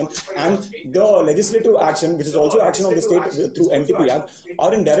Election Commission and the legislative action, which is also action of the state through MTP Act,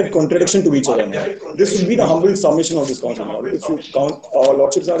 are in direct contradiction to each other. This would be the humble submission of this council. If you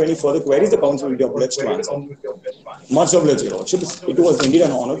lordships have any further queries, the council will be obliged to answer. Much obliged, lordships. It was indeed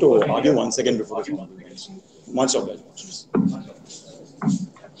an honor to argue once again before this council. Much obliged, lordships.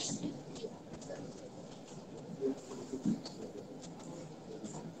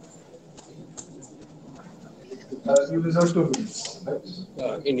 You deserve to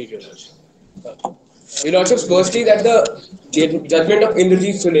Indeed, your lordship. Your lordships, firstly, that the judgment of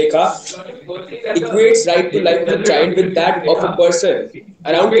Indrajit Sulekha equates right to life of a child with that of a person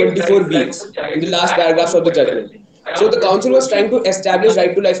around 24 weeks in the last paragraphs of the judgment. So the council was trying to establish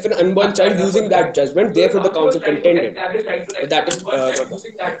right to life for an unborn child using that judgment. Therefore, the council contended. That is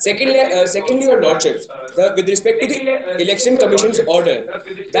secondly, your lordships, with respect to the election commission's order,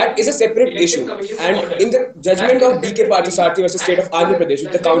 that is a separate issue. And in the judgment of D.K. Parthasarathi versus State of Andhra Pradesh,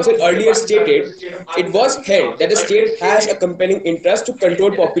 which the council earlier stated, it was held that the state has a compelling interest to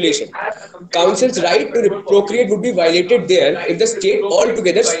control population. Council's right to procreate would be violated there if the state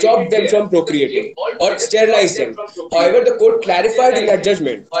altogether stopped them from procreating or sterilized them. However, the court clarified in that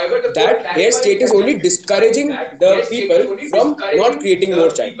judgment that their state is only discouraging the people from not creating more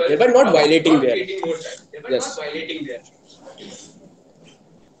child, thereby not violating their. Yes.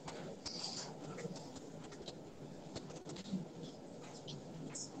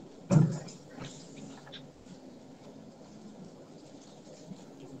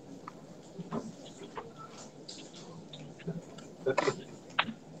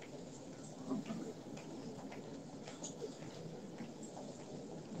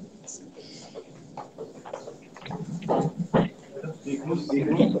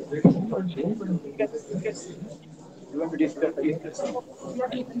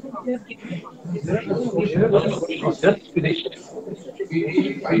 Just finished. You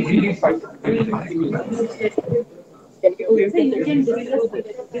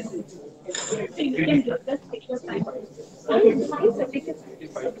can discuss